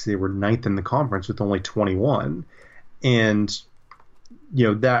sacks. They were 9th in the conference with only 21. And,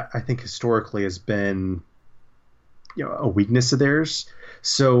 that I think historically has been, a weakness of theirs.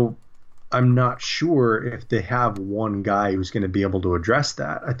 So I'm not sure if they have one guy who's going to be able to address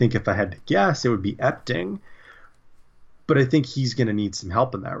that. I think if I had to guess, it would be Epting. But I think he's going to need some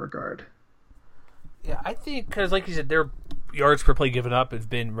help in that regard. Yeah, I think because, like you said, their yards per play given up has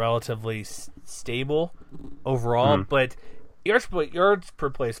been relatively stable overall. Mm-hmm. But yards per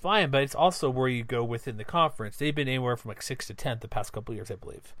play is fine, but it's also where you go within the conference. They've been anywhere from like 6th to 10th the past couple of years, I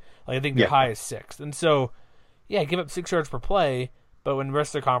believe. Like, I think their high is 6th. And so, give up 6 yards per play, but when the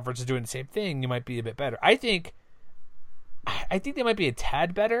rest of the conference is doing the same thing, you might be a bit better. I think they might be a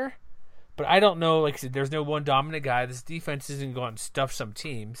tad better, but I don't know. Like I said, there's no one dominant guy. This defense isn't going to stuff some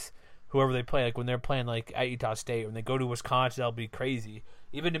teams, whoever they play. Like when they're playing like at Utah State, when they go to Wisconsin, that'll be crazy.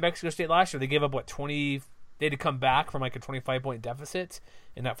 Even New Mexico State last year, they gave up 20. They had to come back from like a 25-point deficit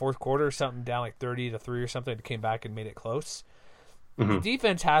in that fourth quarter, something down like 30-3 or something. They came back and made it close. Mm-hmm. The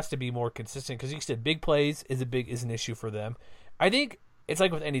defense has to be more consistent because, you said, big plays is an issue for them. I think it's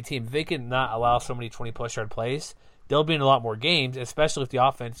like with any team. If they can not allow so many 20-plus yard plays, they'll be in a lot more games, especially if the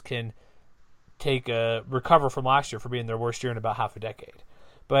offense can recover from last year for being their worst year in about half a decade.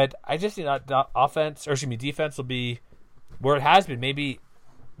 But I just think that defense will be where it has been, maybe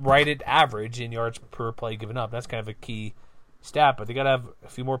right at average in yards per play given up. That's kind of a key stat, but they got to have a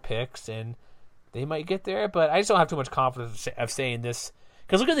few more picks, and they might get there. But I just don't have too much confidence of saying this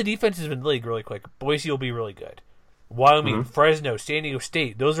because look at the defenses in the league really quick. Boise will be really good. Wyoming, Fresno, San Diego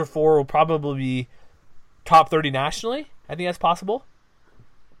State. Those are 4 will probably be top 30 nationally. I think that's possible.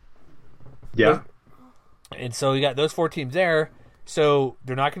 Yeah. And so you got those 4 teams there. So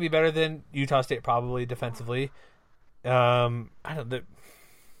they're not going to be better than Utah State probably defensively. I don't the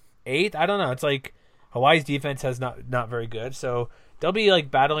 8th. I don't know. It's like Hawaii's defense has not very good, so they'll be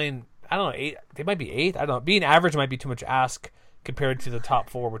like battling. I don't know. 8. They might be 8th. I don't know. Being average might be too much ask compared to the top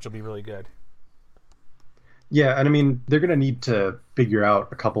 4, which will be really good. Yeah, and I mean they're going to need to figure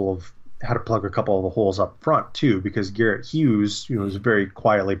out how to plug a couple of the holes up front too, because Garrett Hughes, was very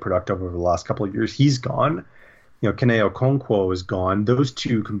quietly productive over the last couple of years. He's gone. Kene Okonkwo is gone. Those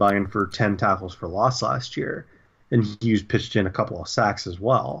two combined for 10 tackles for loss last year, and Hughes pitched in a couple of sacks as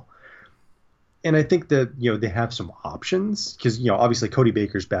well. And I think that they have some options because obviously Cody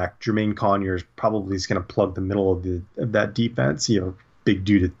Baker's back. Jermaine Conyers probably is going to plug the middle of that defense. Big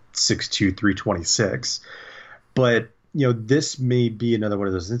dude at 6'2", 326. But this may be another one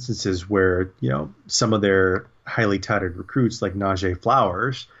of those instances where some of their highly touted recruits like Najee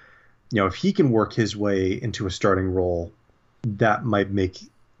Flowers, if he can work his way into a starting role, that might make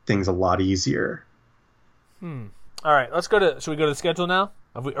things a lot easier. All right, should we go to the schedule now?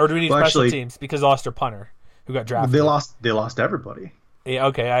 Or do we need special teams because they lost their punter who got drafted? They lost everybody. Yeah,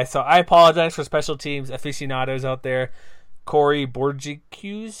 okay. I apologize for special teams aficionados out there. Corey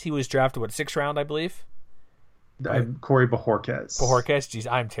Borgiques, he was drafted 6th round, I believe. Corey Bojorquez. Jeez,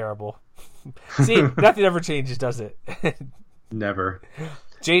 I'm terrible. See, nothing ever changes, does it? Never.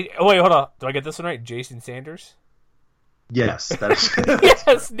 Wait, hold on. Do I get this one right? Jason Sanders? Yes, that's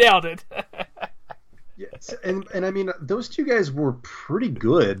yes, nailed it. Yes, and I mean those two guys were pretty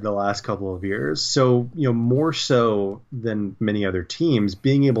good the last couple of years. So more so than many other teams,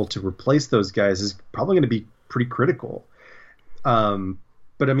 being able to replace those guys is probably going to be pretty critical.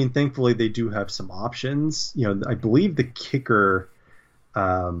 But I mean, thankfully they do have some options. I believe the kicker.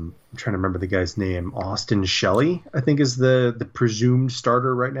 I'm trying to remember the guy's name. Austin Shelley, I think, is the presumed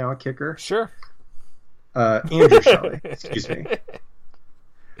starter right now at kicker. Sure. Andrew Shelley, excuse me.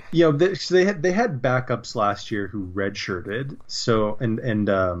 They had backups last year who redshirted. So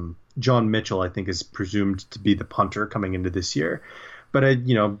and John Mitchell, I think, is presumed to be the punter coming into this year. But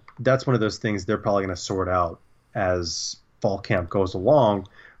that's one of those things they're probably going to sort out as fall camp goes along.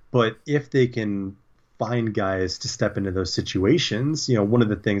 But if they can find guys to step into those situations, one of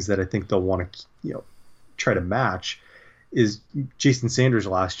the things that I think they'll want to try to match is Jason Sanders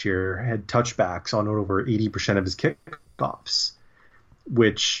last year had touchbacks on over 80% of his kickoffs,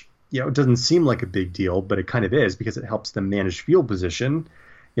 which it doesn't seem like a big deal, but it kind of is because it helps them manage field position.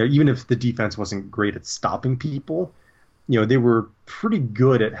 Even if the defense wasn't great at stopping people, they were pretty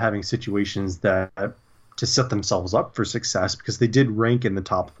good at having situations that to set themselves up for success because they did rank in the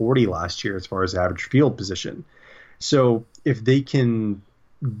top 40 last year as far as average field position. So if they can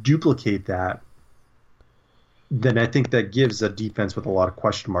duplicate that, then I think that gives a defense with a lot of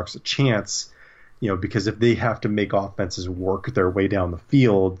question marks a chance, because if they have to make offenses work their way down the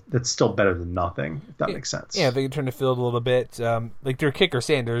field, that's still better than nothing, if that makes sense. Yeah, they can turn the field a little bit. Like their kicker,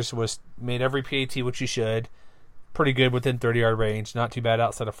 Sanders, made every PAT, which he should. Pretty good within 30-yard range, not too bad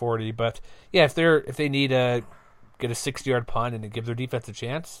outside of 40. But yeah, if they need to get a 60-yard punt and to give their defense a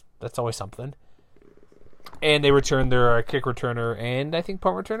chance, that's always something. And they returned their kick returner and I think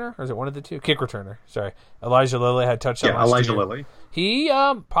punt returner, or is it one of the two? Kick returner. Sorry, Elijah Lilly had touchdown. Yeah, Elijah Lilly. He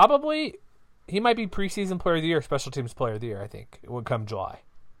he might be preseason player of the year, special teams player of the year. I think it would come July.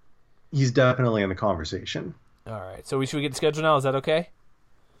 He's definitely in the conversation. All right, so should we get the schedule now? Is that okay?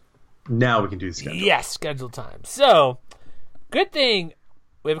 Now we can do the schedule. Yes, schedule time. So, good thing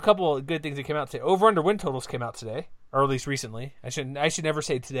we have a couple of good things that came out today. Over under win totals came out today, or at least recently. I should never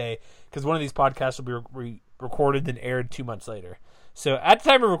say today because one of these podcasts will be recorded and aired 2 months later. So at the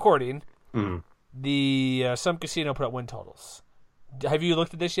time of recording, the Some Casino put out win totals. Have you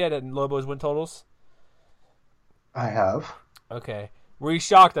looked at this yet at Lobo's win totals? I have. Okay. Were you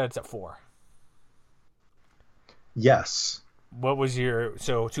shocked that it's at 4? Yes. What was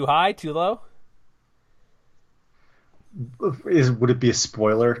too high, too low? Would it be a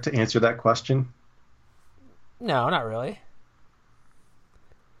spoiler to answer that question? No, not really.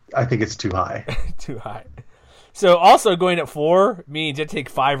 I think it's too high. Too high. So also going at 4 means you take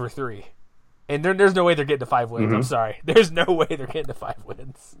 5 or 3. And there's no way they're getting to 5 wins. I'm sorry. There's no way they're getting to 5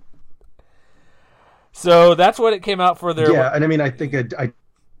 wins. So that's what it came out for their... Yeah, and I mean, I think I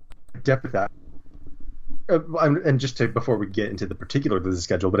definitely that. And just before we get into the particulars of the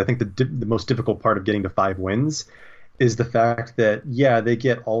schedule, but I think the most difficult part of getting to 5 wins is the fact that, they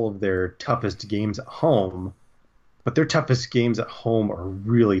get all of their toughest games at home, but their toughest games at home are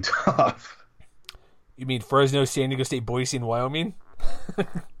really tough. You mean Fresno, San Diego State, Boise, and Wyoming?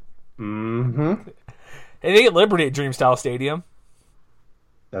 Mm-hmm. And they get Liberty at Dreamstyle Stadium.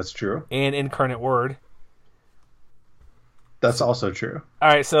 That's true. And Incarnate Word. That's also true. All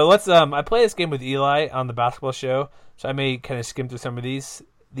right, so let's. I play this game with Eli on the basketball show, so I may kind of skim through some of these.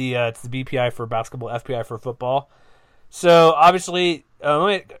 It's the BPI for basketball, FPI for football. So obviously,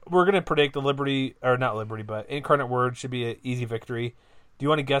 we're gonna predict the but Incarnate Word should be an easy victory. Do you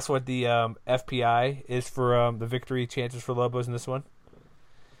want to guess what the FPI is for the victory chances for Lobos in this one?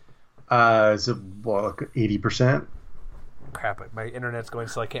 Is it 80%? Crap, my internet's going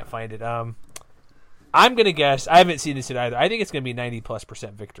slow. I can't find it. I'm gonna guess. I haven't seen this yet either. I think it's gonna be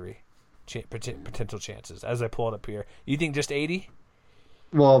 90+% victory potential chances as I pull it up here. You think just 80?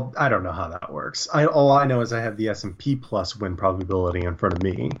 Well, I don't know how that works. All I know is I have the S&P Plus win probability in front of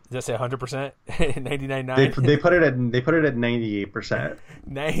me. Does that say 100%? 99.9. They put it at 98%.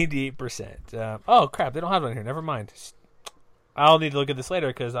 98%. Oh crap! They don't have it on here. Never mind. I'll need to look at this later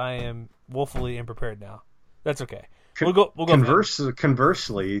because I am woefully unprepared now. That's okay. We'll go.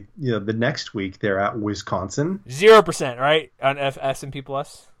 Conversely, the next week they're at Wisconsin. 0%, right, on S&P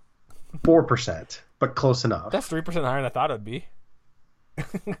Plus. 4%, but close enough. That's 3% higher than I thought it would be.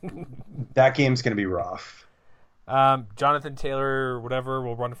 That game's going to be rough. Jonathan Taylor, whatever,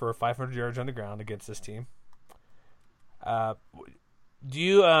 will run for 500 yards on the ground against this team. Do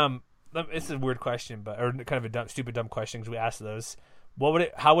you It's a weird question, or kind of a stupid dumb question because we asked those.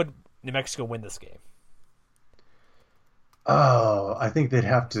 How would New Mexico win this game? Oh, I think they'd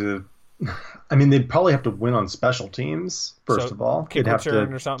have to. I mean, they'd probably have to win on special teams first of all. They'd have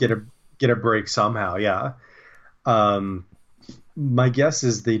to get a break somehow. Yeah. My guess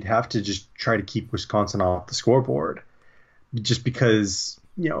is they'd have to just try to keep Wisconsin off the scoreboard, just because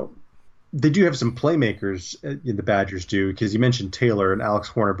they do have some playmakers. The Badgers do, because you mentioned Taylor, and Alex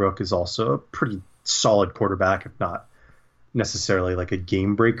Hornibrook is also a pretty solid quarterback, if not necessarily like a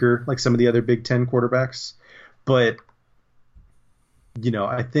game breaker like some of the other Big Ten quarterbacks. But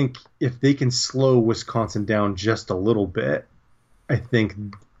I think if they can slow Wisconsin down just a little bit, I think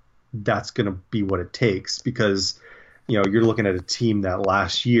that's going to be what it takes, because you're looking at a team that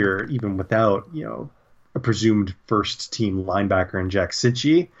last year, even without a presumed first team linebacker in Jack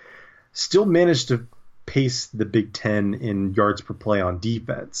Cichy, still managed to pace the Big Ten in yards per play on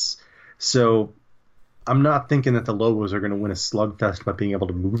defense. So I'm not thinking that the Lobos are going to win a slugfest by being able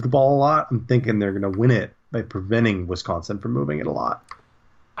to move the ball a lot. I'm thinking they're going to win it by preventing Wisconsin from moving it a lot.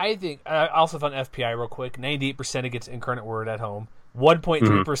 I think I also found FPI real quick. 98% against Incarnate Word at home.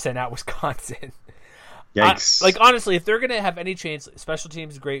 1.3% at Wisconsin. Yikes. Honestly, if they're going to have any chance, special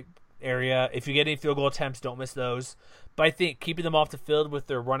teams is a great area. If you get any field goal attempts, don't miss those. But I think keeping them off the field with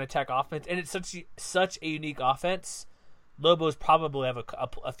their run attack offense, and it's such a unique offense, Lobos probably have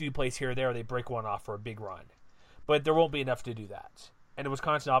a few plays here or there where they break one off for a big run. But there won't be enough to do that. And the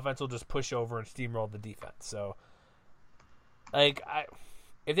Wisconsin offense will just push over and steamroll the defense. So,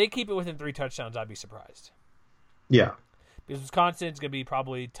 if they keep it within 3 touchdowns, I'd be surprised. Yeah. Because Wisconsin's going to be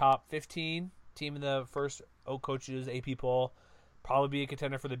probably top 15 team in the first coaches AP poll. Probably be a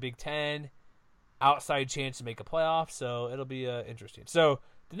contender for the Big Ten. Outside chance to make a playoff. So it'll be interesting. So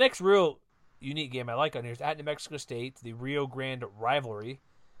the next real unique game I like on here is at New Mexico State, the Rio Grande rivalry.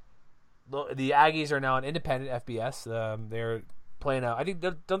 The Aggies are now an independent FBS. They're playing out. I think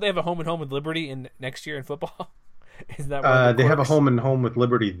don't they have a home and home with Liberty in next year in football? Is that they have a home and home with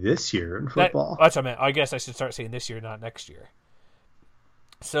Liberty this year in football? That's what I meant. I guess I should start saying this year, not next year.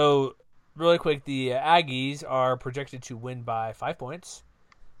 So, really quick, the Aggies are projected to win by 5 points.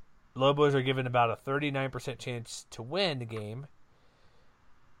 Lobos are given about a 39% chance to win the game.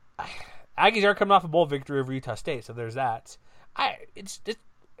 Aggies are coming off a bowl victory over Utah State, so there's that.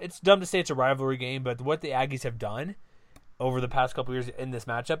 It's dumb to say it's a rivalry game, but what the Aggies have done over the past couple years in this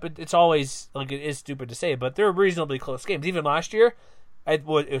matchup, it's always it is stupid to say, but they're reasonably close games. Even last year, it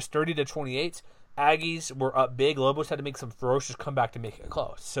was 30-28. Aggies were up big. Lobos had to make some ferocious comeback to make it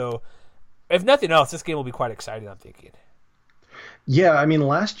close. So, if nothing else, this game will be quite exciting, I'm thinking. Yeah, I mean,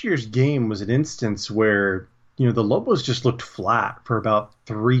 last year's game was an instance where the Lobos just looked flat for about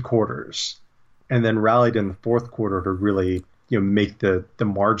 3 quarters, and then rallied in the fourth quarter to really make the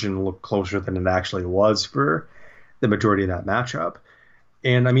margin look closer than it actually was for the majority of that matchup.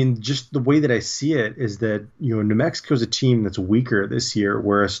 And I mean, just the way that I see it is that, New Mexico's a team that's weaker this year,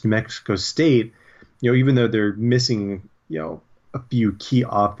 whereas New Mexico State, even though they're missing, a few key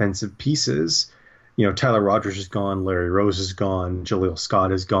offensive pieces, Tyler Rogers is gone, Larry Rose is gone, Jaleel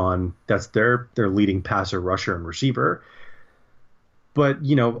Scott is gone. That's their leading passer, rusher, and receiver. But,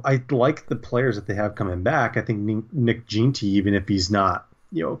 I like the players that they have coming back. I think Nick Ginty, even if he's not,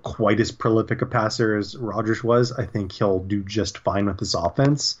 quite as prolific a passer as Rogers was, I think he'll do just fine with this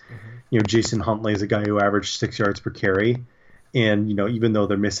offense. Mm-hmm. Jason Huntley is a guy who averaged 6 yards per carry. And, even though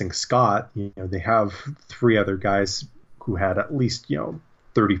they're missing Scott, they have 3 other guys who had at least,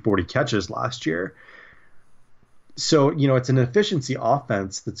 30, 40 catches last year. So, it's an efficiency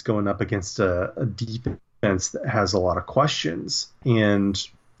offense that's going up against a defense that has a lot of questions, and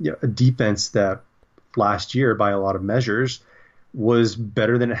a defense that last year, by a lot of measures, was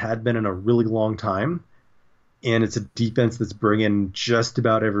better than it had been in a really long time. And it's a defense that's bringing just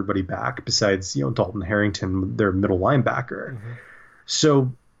about everybody back besides, Dalton Harrington, their middle linebacker. Mm-hmm.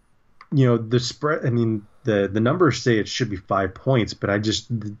 So, the spread, the numbers say it should be 5 points, but I just,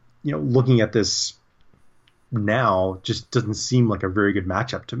 looking at this now just doesn't seem like a very good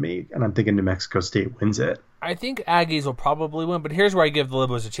matchup to me. And I'm thinking New Mexico State wins it. I think Aggies will probably win, but here's where I give the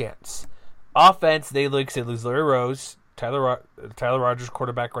Lobos a chance. Offense, they lose Larry Rose, Tyler Rogers,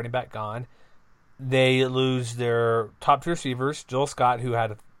 quarterback, running back gone. They lose their top 2 receivers, Joel Scott, who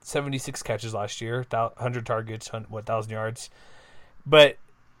had 76 catches last year, 100 targets, 1,000 yards. But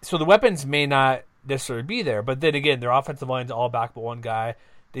so the weapons may not necessarily be there, but then again, their offensive line's all back but one guy.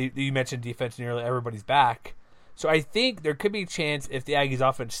 You mentioned defense, nearly everybody's back. So I think there could be a chance if the Aggies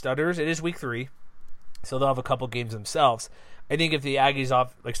offense stutters. It is week 3, so they'll have a couple games themselves. I think if the Aggies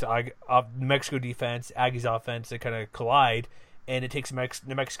New Mexico defense, Aggies offense, they kind of collide, and it takes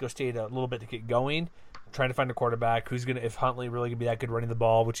New Mexico State a little bit to get going, trying to find a quarterback who's going to, if Huntley really going to be that good running the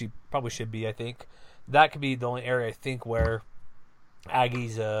ball, which he probably should be, I think, that could be the only area I think where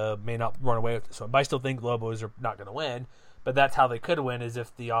Aggies may not run away with this one. But I still think Lobos are not going to win, but that's how they could win, is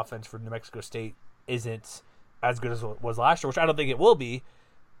if the offense for New Mexico State isn't as good as it was last year, which I don't think it will be,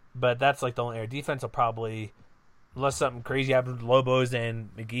 but that's like the only area. Defense will probably, unless something crazy happens with Lobos and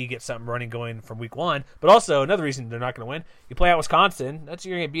McGee gets something running going from week 1. But also, another reason they're not going to win, you play out Wisconsin, you're going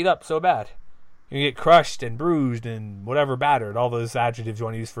to get beat up so bad. You're going to get crushed and bruised and whatever, battered, all those adjectives you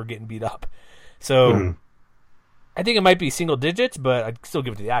want to use for getting beat up. So I think it might be single digits, but I'd still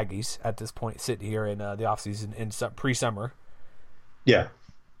give it to the Aggies at this point, sitting here in the offseason in pre-summer. Yeah.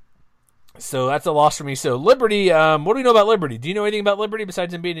 So that's a loss for me. So Liberty, what do we know about Liberty? Do you know anything about Liberty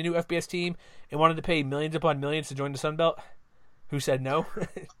besides them being a new FBS team and wanted to pay millions upon millions to join the Sun Belt? Who said no?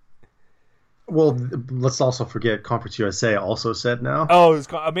 Well, let's also forget Conference USA also said no. Oh,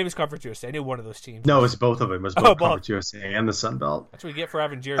 maybe it's Conference USA. I knew one of those teams. No, it's both of them. It was both Conference USA and the Sun Belt. That's what you get for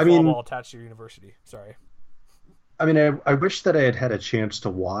having Jerry Falwell attached to your university. Sorry. I wish that I had had a chance to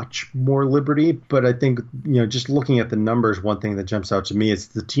watch more Liberty, but I think, just looking at the numbers, one thing that jumps out to me is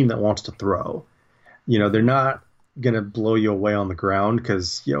the team that wants to throw. They're not going to blow you away on the ground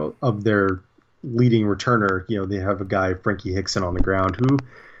because, of their leading returner, they have a guy, Frankie Hickson, on the ground who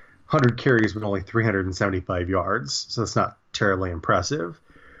 100 carries with only 375 yards. So that's not terribly impressive.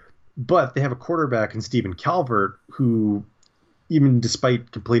 But they have a quarterback in Stephen Calvert who, even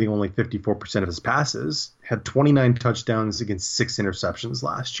despite completing only 54% of his passes, had 29 touchdowns against 6 interceptions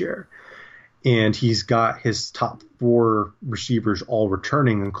last year. And he's got his top 4 receivers all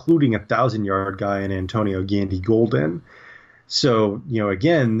returning, including a 1,000-yard guy in Antonio Gandy Golden. So,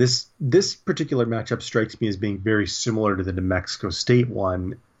 again, this particular matchup strikes me as being very similar to the New Mexico State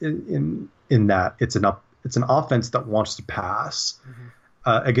one in that it's an offense that wants to pass. Mm-hmm.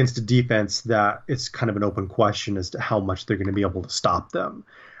 Against a defense that it's kind of an open question as to how much they're going to be able to stop them.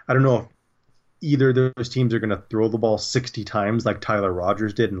 I don't know if either of those teams are going to throw the ball 60 times like Tyler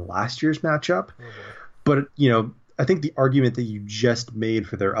Rogers did in last year's matchup. But, I think the argument that you just made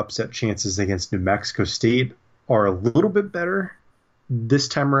for their upset chances against New Mexico State are a little bit better this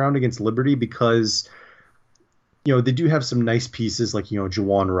time around against Liberty because, they do have some nice pieces like,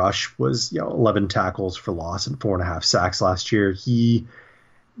 Juwan Rush was, 11 tackles for loss and 4.5 sacks last year. He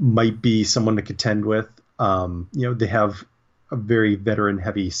might be someone to contend with. They have a very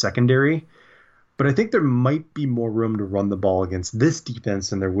veteran-heavy secondary, but I think there might be more room to run the ball against this defense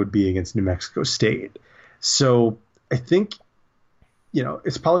than there would be against New Mexico State. So I think,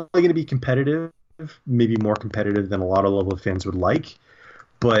 it's probably going to be competitive, maybe more competitive than a lot of Lobo fans would like,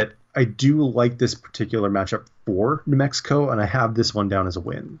 but I do like this particular matchup for New Mexico, and I have this one down as a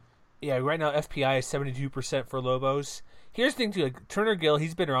win. Yeah, right now FPI is 72% for Lobos. Here's the thing too, like Turner Gill,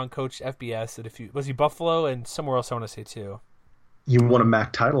 he's been around, coached FBS at a few. Was he Buffalo and somewhere else? I want to say too. He won a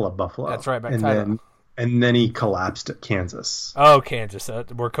MAC title at Buffalo. That's right, MAC title. And then he collapsed at Kansas. Oh, Kansas,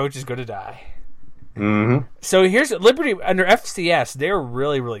 where coaches go to die. Mm-hmm. So here's Liberty under FCS. They're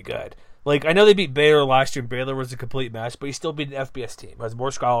really, really good. Like I know they beat Baylor last year, and Baylor was a complete mess, but he still beat an FBS team. Has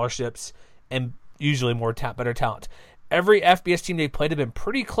more scholarships and usually more better talent. Every FBS team they played have been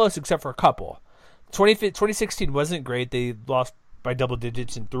pretty close, except for a couple. 2016 wasn't great. They lost by double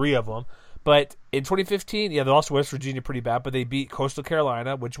digits in 3 of them. But in 2015, they lost to West Virginia pretty bad, but they beat Coastal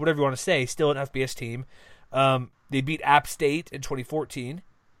Carolina, which, whatever you want to say, still an FBS team. They beat App State in 2014.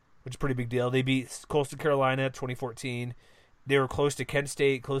 which is a pretty big deal. They beat Coastal Carolina 2014. They were close to Kent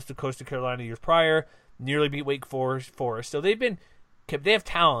State, close to Coastal Carolina years prior. Nearly beat Wake Forest. So they have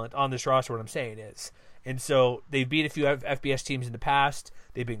talent on this roster. What I'm saying is, and so they've beat a few FBS teams in the past.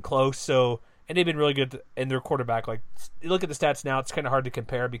 They've been close. And they've been really good. And their quarterback, like, you look at the stats now, it's kind of hard to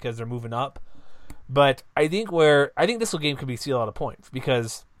compare because they're moving up. But I think this game could be sealed out of points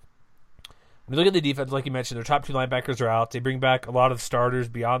because when you look at the defense, like you mentioned, their top 2 linebackers are out. They bring back a lot of starters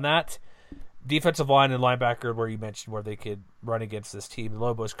beyond that. Defensive line and linebacker, where you mentioned where they could run against this team, the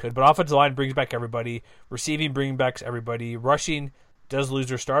Lobos could. But offensive line brings back everybody. Receiving brings back everybody. Rushing does lose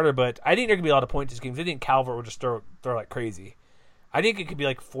their starter, but I think there could be a lot of points in this game. I think Calvert will just throw like crazy. I think it could be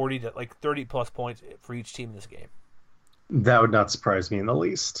like 40 to like 30 plus points for each team in this game. That would not surprise me in the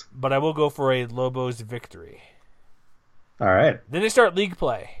least. But I will go for a Lobos victory. All right. Then they start league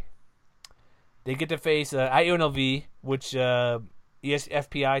play. They get to face UNLV, which FPI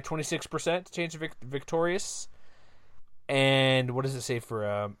 26% chance of victorious. And what does it say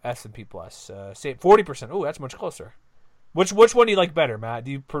for S&P Plus? Say 40%. Oh, that's much closer. Which one do you like better, Matt?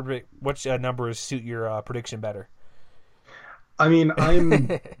 Do you predict which numbers suit your prediction better? I mean,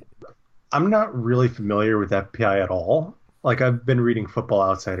 I'm not really familiar with FPI at all. Like, I've been reading Football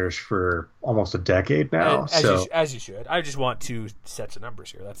Outsiders for almost a decade now. As you should. I just want 2 sets of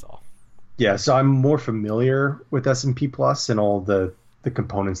numbers here. That's all. Yeah, so I'm more familiar with S&P Plus and all the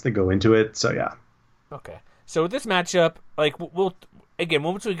components that go into it. So yeah. Okay. So with this matchup, like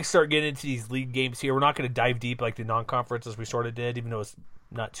once we start getting into these league games here, we're not going to dive deep like the non-conference as we sort of did, even though it's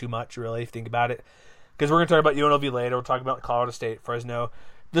not too much really if you think about it. Because we're going to talk about UNLV later. We'll talk about Colorado State, Fresno.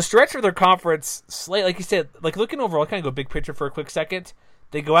 The stretch of their conference slate, like you said, like looking overall, kind of go big picture for a quick second.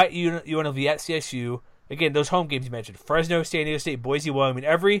 They go at UNLV at CSU. Again, those home games you mentioned, Fresno, San Diego State, Boise, Wyoming.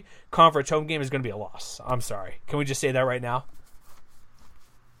 Every conference home game is going to be a loss. I'm sorry. Can we just say that right now?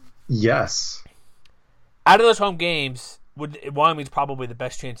 Yes. Out of those home games, Wyoming's probably the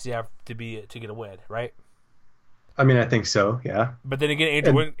best chance you have to get a win, right? I mean, I think so, yeah. But then again,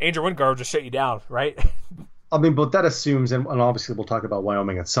 Andrew Wingard will just shut you down, right? I mean, but that assumes, and obviously we'll talk about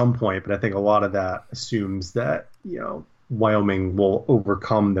Wyoming at some point, but I think a lot of that assumes that, Wyoming will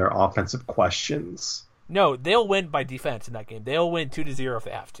overcome their offensive questions. No, they'll win by defense in that game. They'll win 2-0 if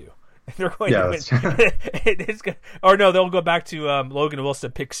they have to. They're going to win. Or no, they'll go back to Logan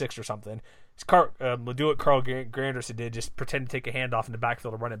Wilson pick 6 or something. We'll do what Carl Granderson did, just pretend to take a handoff in the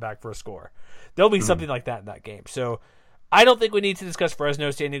backfield and run it back for a score. There'll be something like that in that game. So I don't think we need to discuss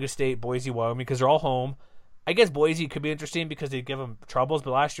Fresno, San Diego State, Boise, Wyoming, because they're all home. I guess Boise could be interesting because they give them troubles,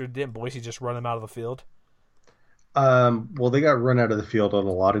 but last year didn't Boise just run them out of the field? Well, they got run out of the field on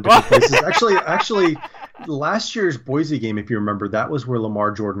a lot of different places. Actually, last year's Boise game, if you remember, that was where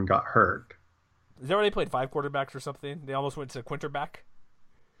Lamar Jordan got hurt. Is that where they played 5 quarterbacks or something? They almost went to quinterback?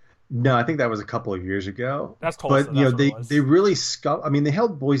 No, I think that was a couple of years ago. That's Tulsa. But they really they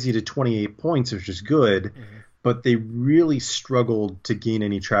held Boise to 28 points, which is good, but they really struggled to gain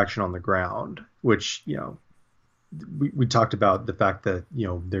any traction on the ground, which we talked about the fact that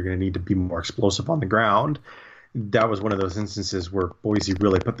they're going to need to be more explosive on the ground. That was one of those instances where Boise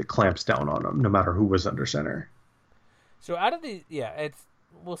really put the clamps down on them, no matter who was under center. So out of the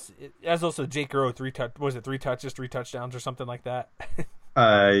as also Jake Earl 3 touches, 3 touchdowns, or something like that.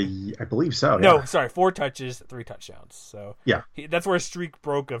 I believe so. Yeah. No, sorry, 4 touches, 3 touchdowns. So yeah, that's where a streak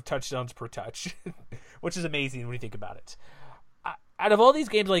broke of touchdowns per touch, which is amazing when you think about it. Out of all these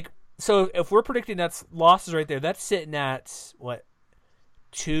games, so if we're predicting that's losses right there, that's sitting at what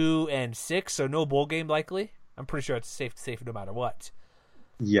 2-6, so no bowl game likely. I'm pretty sure it's safe no matter what.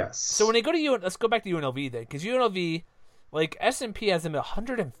 Yes. So when they go to let's go back to UNLV then, because UNLV, S&P has them at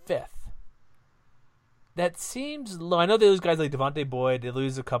 105th. That seems low. I know they lose guys like Devontae Boyd, they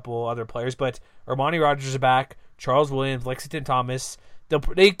lose a couple other players, but Armani Rogers is back, Charles Williams, Lexington Thomas.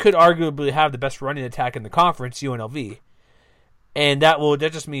 They could arguably have the best running attack in the conference, UNLV. And that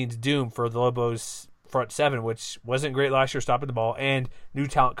just means doom for the Lobos front 7, which wasn't great last year stopping the ball, and new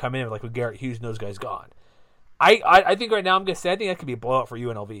talent come in with Garrett Hughes and those guys gone. I think right now I'm going to say I think that could be a blowout for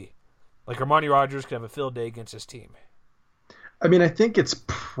UNLV. Armani Rogers could have a field day against his team. I mean, I think it's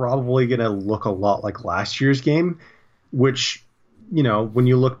probably going to look a lot like last year's game, which, when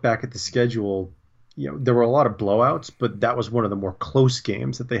you look back at the schedule, there were a lot of blowouts, but that was one of the more close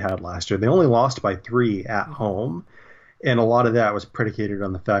games that they had last year. They only lost by 3 at home, and a lot of that was predicated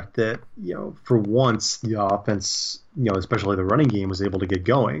on the fact that, for once the offense, especially the running game, was able to get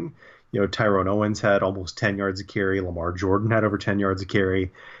going. Tyrone Owens had almost 10 yards a carry. Lamar Jordan had over 10 yards a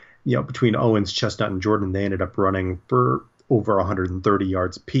carry. Between Owens, Chestnut, and Jordan, they ended up running for over 130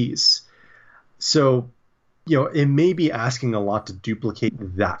 yards apiece. So it may be asking a lot to duplicate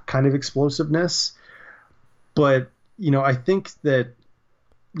that kind of explosiveness. But, I think that,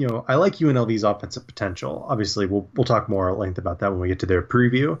 I like UNLV's offensive potential. Obviously, we'll talk more at length about that when we get to their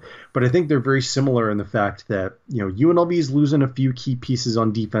preview. But I think they're very similar in the fact that, UNLV is losing a few key pieces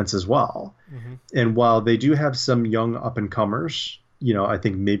on defense as well. Mm-hmm. And while they do have some young up-and-comers, I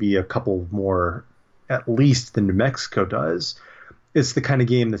think maybe a couple more at least than New Mexico does, it's the kind of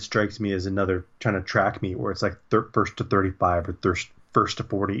game that strikes me as another trying to track meet where it's like first to 35 or first to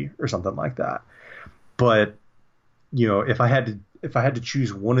 40 or something like that. But, if I had to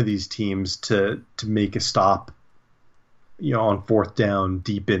choose one of these teams to make a stop, on fourth down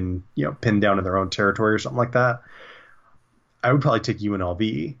deep in, pinned down in their own territory or something like that, I would probably take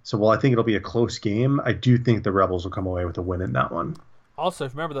UNLV. So while I think it'll be a close game, I do think the Rebels will come away with a win in that one. Also,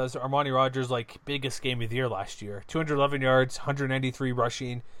 if you remember, that was Armani Rogers' biggest game of the year last year. 211 yards, 193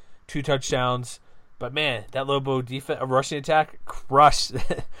 rushing, 2 touchdowns. But man, that Lobo rushing attack crushed.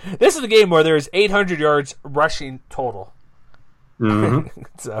 This is a game where there's 800 yards rushing total. Mm-hmm.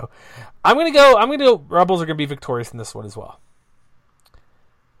 So I'm gonna go. Rebels are gonna be victorious in this one as well.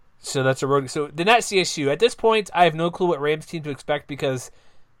 So that's a road. So the Net CSU. At this point, I have no clue what Rams team to expect because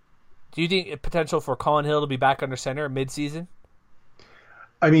do you think a potential for Colin Hill to be back under center mid-season?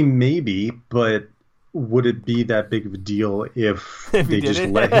 I mean, maybe, but would it be that big of a deal if they just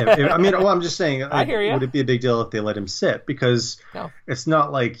let him? I'm just saying, I hear you. Would it be a big deal if they let him sit? Because It's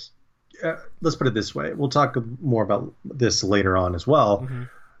not like, let's put it this way. We'll talk more about this later on as well. Mm-hmm.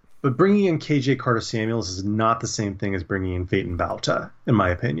 But bringing in KJ Carter-Samuels is not the same thing as bringing in Peyton Bauta, in my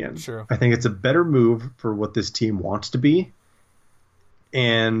opinion. Sure. I think it's a better move for what this team wants to be.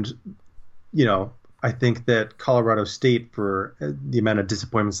 And, I think that Colorado State, for the amount of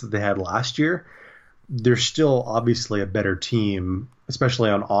disappointments that they had last year, they're still obviously a better team, especially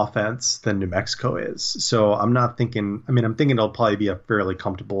on offense, than New Mexico is. So I'm thinking it'll probably be a fairly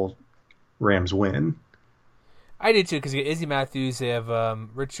comfortable Rams win. I did too, because you get Izzy Matthews, they have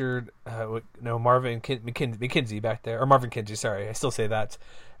Marvin McKenzie back there, or Marvin Kinsey, sorry, I still say that.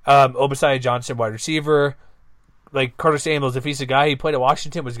 Obasiah Johnson, wide receiver. Like Carter Samuels, if he's a guy he played at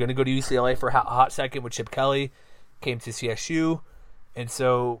Washington, was going to go to UCLA for a hot second with Chip Kelly, came to CSU. And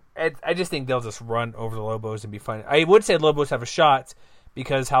so I just think they'll just run over the Lobos and be fine. I would say Lobos have a shot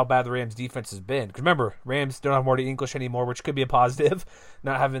because how bad the Rams' defense has been. Because remember, Rams don't have Marty English anymore, which could be a positive,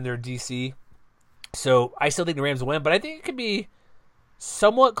 not having their DC. So I still think the Rams will win, but I think it could be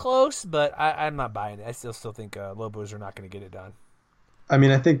somewhat close, but I'm not buying it. I still think Lobos are not going to get it done. I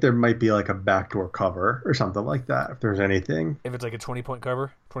mean, I think there might be like a backdoor cover or something like that, if there's anything. If it's like a 20-point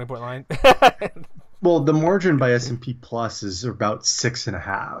cover, 20-point line? Well, the margin by S&P Plus is about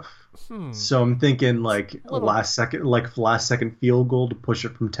 6.5. So I'm thinking last second field goal to push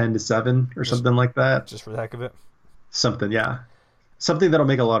it from 10 to 7 or something like that. Just for the heck of it. Something, yeah. Something that'll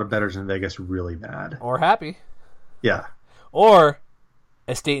make a lot of bettors in Vegas really mad. Or happy. Yeah. Or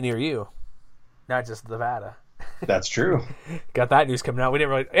a state near you, not just Nevada. That's true. Got that news coming out.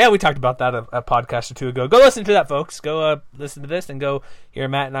 We talked about that a podcast or two ago. Go listen to that, folks. Go listen to this and go hear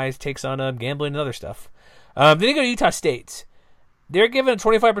Matt and I's takes on gambling and other stuff. Then you go to Utah State. They're given a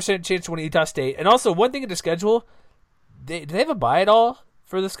 25% chance to win Utah State. And also, one thing in the schedule, do they have a bye at all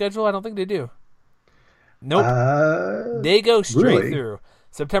for the schedule? I don't think they do. Nope. They go straight through.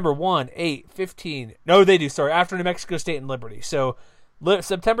 September 1, 8, 15. No, they do. Sorry, after New Mexico State and Liberty. So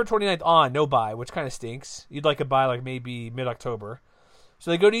September 29th on, no bye, which kind of stinks. You'd like a bye maybe mid-October.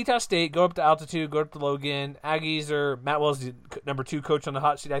 So they go to Utah State, go up to Altitude, go up to Logan. Aggies are Matt Wells, the number 2 coach on the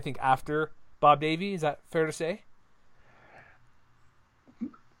hot seat, I think, after Bob Davie. Is that fair to say?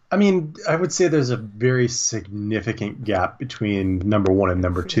 I mean, I would say there's a very significant gap between number 1 and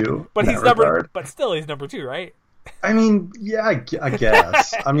number 2. But still he's number 2, right? I mean, yeah, I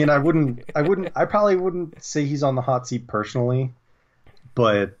guess. I mean, I probably wouldn't say he's on the hot seat personally.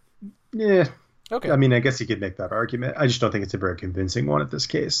 But, yeah. Okay. I mean, I guess you could make that argument. I just don't think it's a very convincing one at this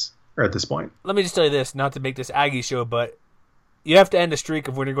point. Let me just tell you this, not to make this Aggie show, but you have to end a streak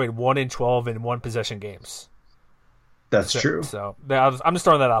of when you're going 1-12 in one possession games. That's true. So I'm just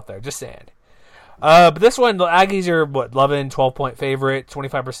throwing that out there, just saying. But this one, the Aggies are 11, 12-point favorite,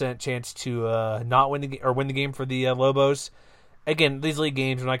 25% chance to not win win the game for the Lobos. Again, these league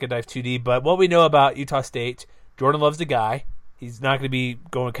games, we're not going to dive too deep, but what we know about Utah State, Jordan Love's the guy. He's not going to be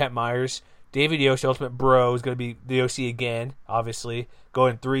going Kent Myers. David Yost, ultimate bro, is going to be the OC again, obviously.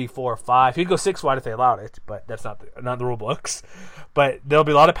 Going 3, 4, 5. He'd go 6 wide if they allowed it, but that's not the rule books. But there'll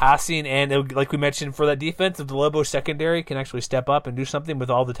be a lot of passing, and like we mentioned, for that defense, if the Lobos secondary can actually step up and do something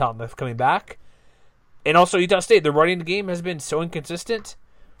with all the talent that's coming back. And also Utah State, the running game has been so inconsistent.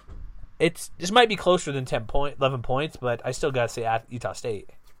 this might be closer than 11 points, but I still got to say at Utah State.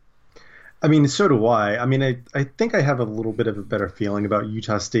 I mean, so do I. I mean, I think I have a little bit of a better feeling about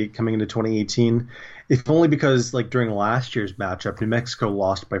Utah State coming into 2018, if only because, like, during last year's matchup, New Mexico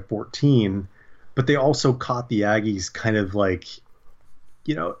lost by 14, but they also caught the Aggies kind of like,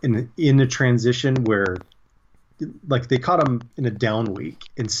 you know, in a transition where, like, they caught them in a down week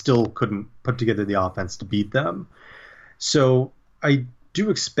and still couldn't put together the offense to beat them. So I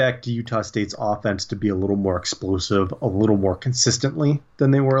do expect Utah State's offense to be a little more explosive, a little more consistently than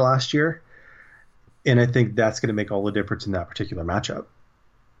they were last year. And I think that's going to make all the difference in that particular matchup.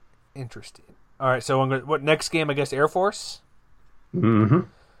 Interesting. All right, so what next game? I guess Air Force. Mm-hmm.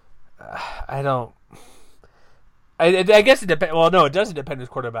 I guess it depends. Well, no, it doesn't depend on his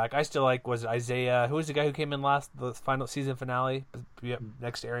quarterback. I still like, was it Isaiah? Who was the guy who came in the final season finale?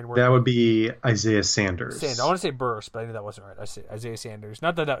 Next to Aaron Word. That would be Isaiah Sanders. I want to say Burris, but I knew that wasn't right. I say Isaiah Sanders.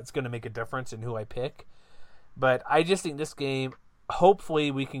 Not that it's going to make a difference in who I pick, but I just think this game,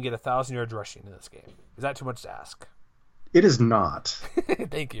 hopefully we can get 1,000 yards rushing in this game. Is that too much to ask? It is not.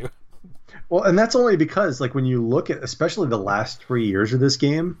 Thank you. Well, and that's only because, like, when you look at especially the last 3 years of this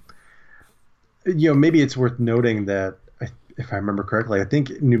game, you know, maybe it's worth noting that, if I remember correctly, I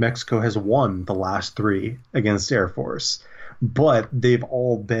think New Mexico has won the last 3 against Air Force, but they've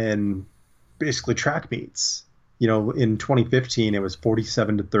all been basically track meets. You know, in 2015, it was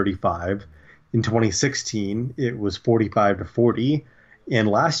 47-35. In 2016, it was 45-40. And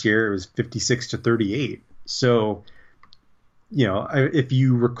last year, it was 56-38. So, you know, if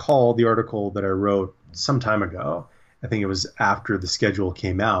you recall the article that I wrote some time ago, I think it was after the schedule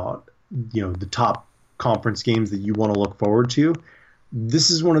came out, you know, the top conference games that you want to look forward to, this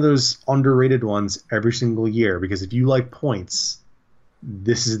is one of those underrated ones every single year, because if you like points,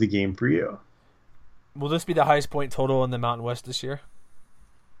 this is the game for you. Will this be the highest point total in the Mountain West this year?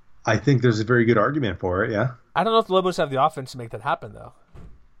 I think there's a very good argument for it, yeah. I don't know if the Lobos have the offense to make that happen, though.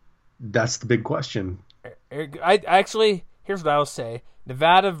 That's the big question. I actually, here's what I'll say.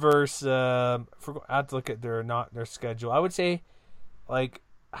 Nevada versus, I have to look at their schedule. I would say, like,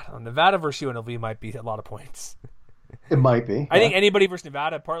 I don't know, Nevada versus UNLV might be a lot of points. It might be. I think anybody versus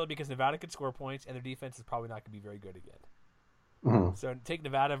Nevada, partly because Nevada could score points and their defense is probably not going to be very good again. Mm-hmm. So take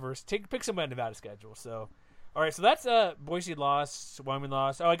Nevada pick somebody on Nevada's schedule. So, all right, so that's Boise loss, Wyoming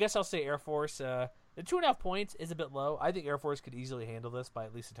loss. Oh, I guess I'll say Air Force. The 2.5 points is a bit low. I think Air Force could easily handle this by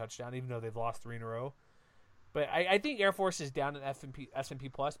at least a touchdown, even though they've lost 3 in a row. But I think Air Force is down in S&P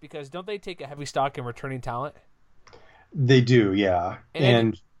Plus because don't they take a heavy stock in returning talent? They do, yeah.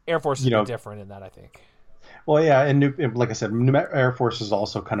 And Air Force is a bit different in that, I think. Well, yeah, and like I said, Air Force is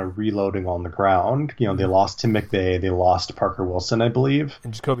also kind of reloading on the ground. You know, they lost Tim McVay, they lost Parker Wilson, I believe.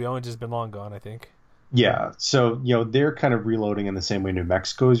 And Jacoby Owens has been long gone, I think. Yeah, so, you know, they're kind of reloading in the same way New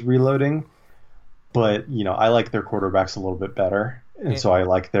Mexico is reloading. But, you know, I like their quarterbacks a little bit better. And so I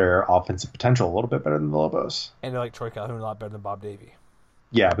like their offensive potential a little bit better than the Lobos. And I like Troy Calhoun a lot better than Bob Davie.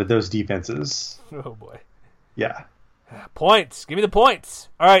 Yeah, but those defenses. Oh, boy. Yeah. Points. Give me the points.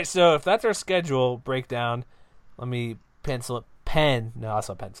 All right, so if that's our schedule breakdown, let me pencil it. No, that's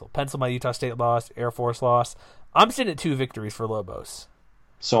not pencil. Pencil my Utah State loss, Air Force loss. I'm sitting at 2 victories for Lobos.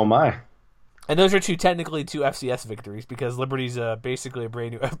 So am I. And those are technically two FCS victories because Liberty's basically a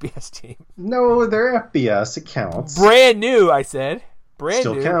brand new FBS team. No, they're FBS. It counts. Brand new, I said. Brand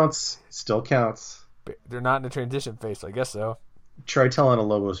new. Still counts. They're not in a transition phase, so I guess so. Try telling a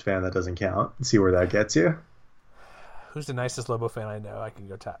Lobos fan that doesn't count and see where that gets you. Who's the nicest Lobo fan I know? I can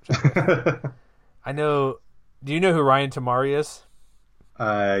go tap. I know. Do you know who Ryan Tamari is?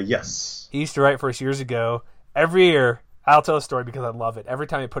 Yes. He used to write for us years ago. Every year, I'll tell a story because I love it. Every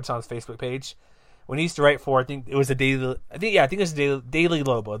time he puts it on his Facebook page, when he used to write for, I think it was Daily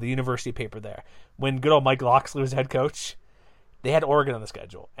Lobo, the university paper there. When good old Mike Loxley was head coach, they had Oregon on the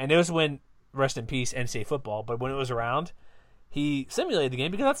schedule, and it was when, rest in peace, NCAA football. But when it was around, he simulated the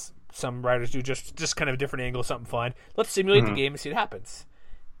game because that's some writers do, just kind of a different angle, something fun. Let's simulate the game and see what happens.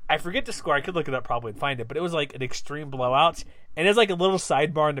 I forget the score. I could look it up probably and find it, but it was like an extreme blowout. And it's like a little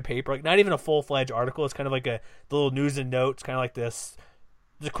sidebar in the paper, like not even a full-fledged article. It's kind of like the little news and notes, kind of like this,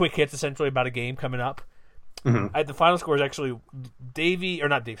 the quick hits essentially about a game coming up. Mm-hmm. The final score is actually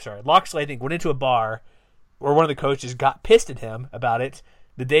Loxley, I think, went into a bar where one of the coaches got pissed at him about it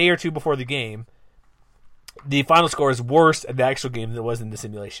the day or two before the game. The final score is worse at the actual game than it was in the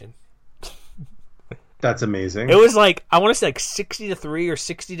simulation. That's amazing. It was like, I want to say like 60-3 or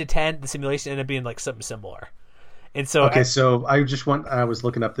 60-10. The simulation ended up being like something similar. And so I was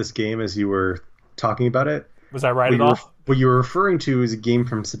looking up this game as you were talking about it. Was I right at all? What you were referring to is a game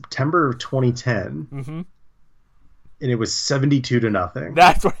from September of 2010. Mm-hmm. and it was 72-0.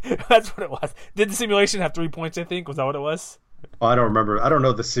 That's what it was. Did the simulation have 3 points, I think? Was that what it was? Well, I don't remember. I don't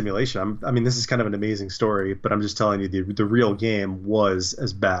know the simulation. I mean, this is kind of an amazing story, but I'm just telling you the real game was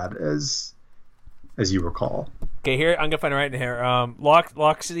as bad as you recall. Okay, here I'm gonna find it right in here.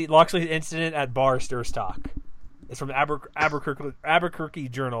 Loxley incident at bar stirs talk. It's from the Albuquerque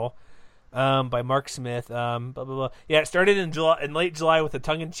Journal, by Mark Smith. Blah blah blah. Yeah, it started in late July with a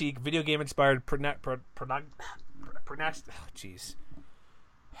tongue-in-cheek video game inspired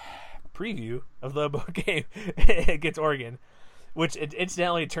preview of the Lobo game against Oregon, which it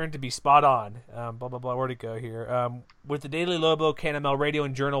incidentally turned to be spot on. Blah, blah, blah. Where'd it go here? With the Daily Lobo, KNML Radio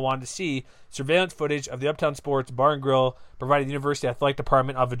and Journal wanted to see surveillance footage of the Uptown Sports Bar and Grill provided the University Athletic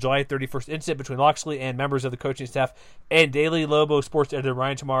Department of a July 31st incident between Loxley and members of the coaching staff and Daily Lobo sports editor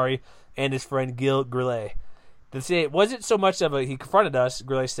Ryan Tamari and his friend Gil Grillet. They say it wasn't so much of he confronted us,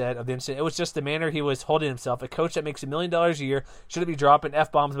 Grillet said, of the incident. It was just the manner he was holding himself. A coach that makes $1 million a year shouldn't be dropping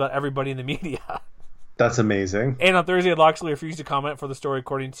F-bombs about everybody in the media. That's amazing. And on Thursday, Loxley refused to comment for the story,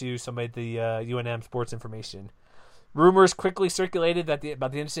 according to somebody at the UNM Sports Information. Rumors quickly circulated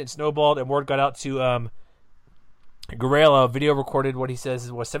about the incident snowballed, and word got out to Guerrero. Video recorded what he says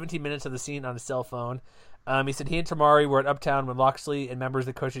was 17 minutes of the scene on his cell phone. He said he and Tamari were at Uptown when Loxley and members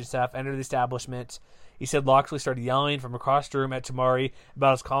of the coaching staff entered the establishment. He said Loxley started yelling from across the room at Tamari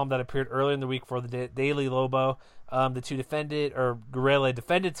about his column that appeared earlier in the week for the Daily Lobo. The two Guerrero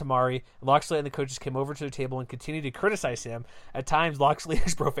defended Tamari. Loxley and the coaches came over to the table and continued to criticize him. At times, Loxley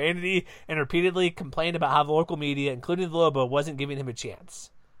used profanity and repeatedly complained about how the local media, including the Lobo, wasn't giving him a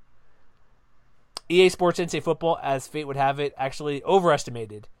chance. EA Sports NCAA Football, as fate would have it, actually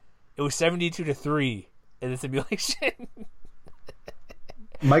overestimated. It was 72-3 in the simulation.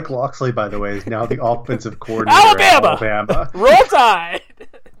 Mike Loxley, by the way, is now the offensive coordinator Alabama! at Alabama. Roll Tide!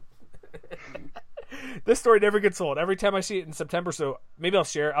 This story never gets old. Every time I see it in September, so maybe I'll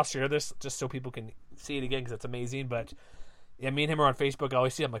share this just so people can see it again because it's amazing. But yeah, me and him are on Facebook. I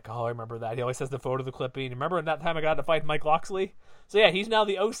always see him like, oh, I remember that. He always has the photo of the clipping. Remember that time I got to fight Mike Loxley? So yeah, he's now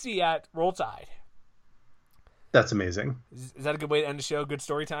the OC at Roll Tide. That's amazing. Is that a good way to end the show? Good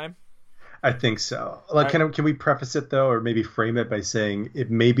story time? I think so. Like, can we preface it though, or maybe frame it by saying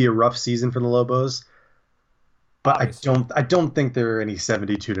it may be a rough season for the Lobos, but obviously. I don't think there are any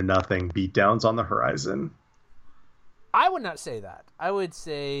 72-0 beatdowns on the horizon. I would not say that. I would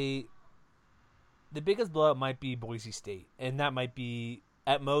say the biggest blowout might be Boise State, and that might be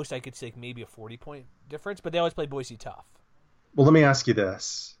at most I could say maybe a 40-point difference. But they always play Boise tough. Well, let me ask you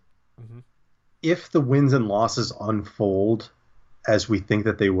this: if the wins and losses unfold as we think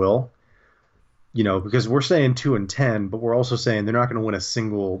that they will. You know, because we're saying 2-10, but we're also saying they're not going to win a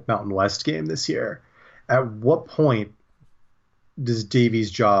single Mountain West game this year. At what point does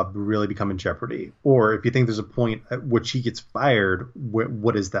Davies' job really become in jeopardy? Or if you think there's a point at which he gets fired,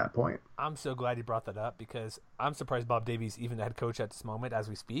 what is that point? I'm so glad you brought that up because I'm surprised Bob Davies, even the head coach at this moment as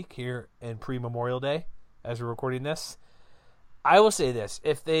we speak here in pre-Memorial Day, as we're recording this. I will say this: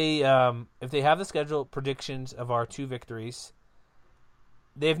 if they have the schedule predictions of our 2 victories.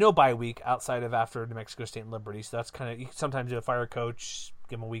 They have no bye week outside of after New Mexico State and Liberty, so that's kind of sometimes you fire a coach,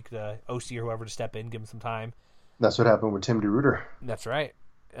 give him a week, the OC or whoever to step in, give him some time. That's what happened with Tim DeRuyter. That's right.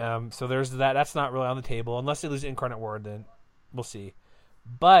 So there's that. That's not really on the table unless they lose Incarnate Word. Then we'll see.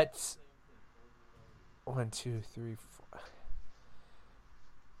 But 1, 2, 3, 4.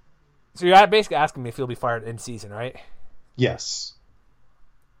 So you're basically asking me if he'll be fired in season, right? Yes.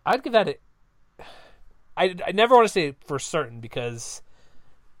 I'd give that. I never want to say for certain because.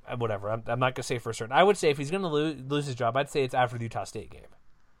 Whatever. I'm not going to say for certain. I would say if he's going to lose his job, I'd say it's after the Utah State game.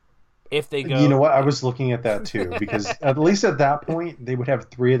 If they go... You know what? I was looking at that too, because at least at that point, they would have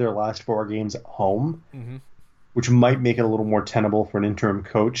 3 of their last 4 games at home, which might make it a little more tenable for an interim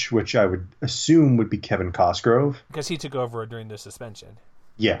coach, which I would assume would be Kevin Cosgrove. Because he took over during the suspension.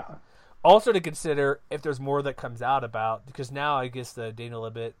 Yeah. Also to consider if there's more that comes out about... Because now I guess the Dana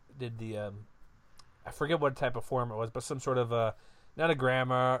Libet did the... I forget what type of form it was, but some sort of a... Not a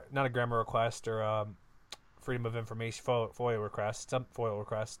grammar request or freedom of information FOIA request,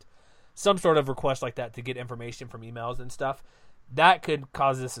 some sort of request like that to get information from emails and stuff. That could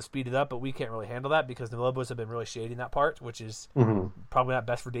cause us to speed it up, but we can't really handle that because the Lobos have been really shady in that part, which is probably not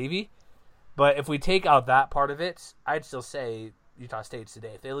best for Davey. But if we take out that part of it, I'd still say Utah State's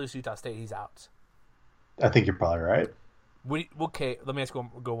today. If they lose Utah State, he's out. I think you're probably right. Okay, let me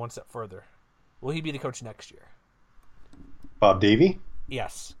go one step further. Will he be the coach next year? Bob Davey?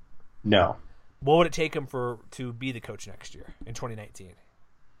 Yes. No. What would it take him to be the coach next year in 2019?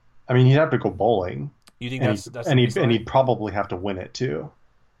 I mean, he'd have to go bowling. You think and he'd probably have to win it too.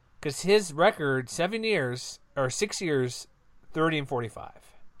 Because his record, 7 years, or 6 years, 30-45.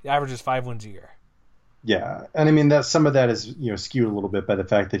 The average is 5 wins a year. Yeah, and I mean that some of that is skewed a little bit by the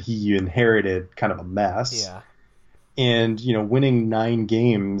fact that he inherited kind of a mess. Yeah, and winning 9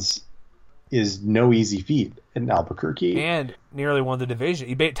 games is no easy feat in Albuquerque, and nearly won the division.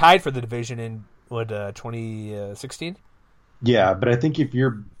 He tied for the division in 2016. Yeah, but I think if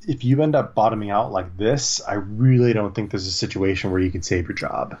you end up bottoming out like this, I really don't think there's a situation where you can save your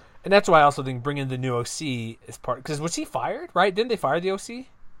job. And that's why I also think bringing the new OC is part, because was he fired? Right? Didn't they fire the OC?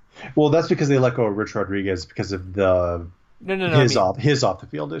 Well, that's because they let go of Rich Rodriguez because of the his off the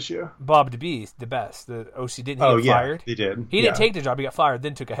field issue. Bob DeBee, the best. The OC didn't he get fired? He did. He didn't take the job. He got fired,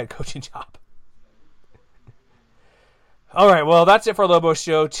 then took a head coaching job. All right, well, that's it for our Lobos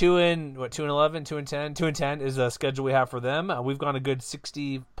show. 2-11, 2-10. 2-10 is the schedule we have for them. We've gone a good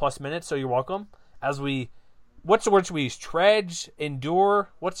 60-plus minutes, so you're welcome. What's the word should we use? Trudge,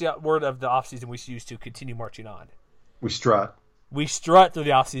 endure? What's the word of the offseason we should use to continue marching on? We strut. We strut through the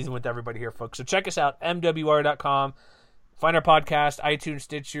offseason with everybody here, folks. So check us out, MWR.com. Find our podcast, iTunes,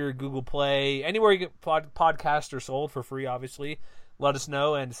 Stitcher, Google Play, anywhere you get podcasts are sold for free, obviously. Let us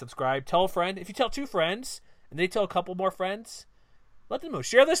know and subscribe. Tell a friend. If you tell 2 friends and they tell a couple more friends, let them know.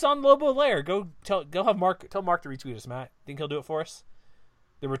 Share this on Lobo Lair. Go have Mark. Tell Mark to retweet us, Matt. Think he'll do it for us?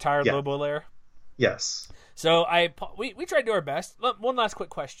 The retired Lobo Lair? Yes. So we tried to do our best. One last quick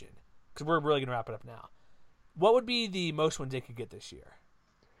question, because we're really going to wrap it up now. What would be the most wins they could get this year?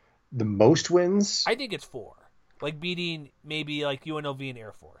 The most wins? I think it's 4. Like beating maybe like UNLV and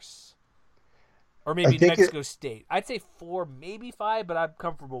Air Force. Or maybe New Mexico State. I'd say 4, maybe 5, but I'm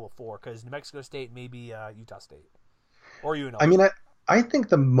comfortable with 4 because New Mexico State, maybe Utah State. Or UNLV. I mean, I think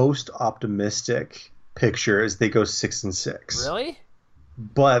the most optimistic picture is they go 6-6. Really?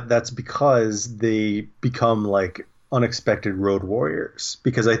 But that's because they become like unexpected road warriors.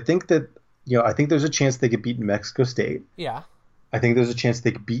 Because I think that I think there's a chance they could beat New Mexico State. Yeah. I think there's a chance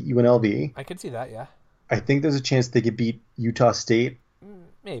they could beat UNLV. I could see that, yeah. I think there's a chance they could beat Utah State.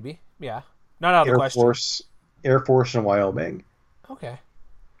 Maybe, yeah. Not out of the question. Air Force, and Wyoming. Okay.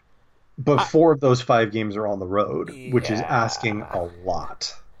 But 4 of those 5 games are on the road, which is asking a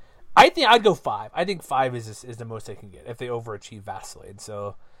lot. I think I'd go 5. I think 5 is the most they can get if they overachieve vastly. And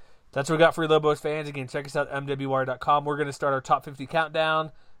so that's what we got for you Lobos fans. Again, check us out at MWR.com. We're going to start our top 50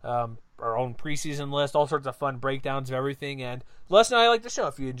 countdown, our own preseason list, all sorts of fun breakdowns of everything. And let us know how you like the show.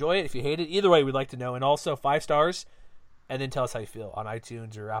 If you enjoy it, if you hate it, either way, we'd like to know. And also 5 stars, and then tell us how you feel on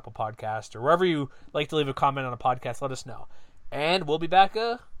iTunes or Apple Podcast or wherever you like to leave a comment on a podcast. Let us know. And we'll be back.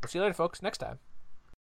 We'll see you later, folks, next time.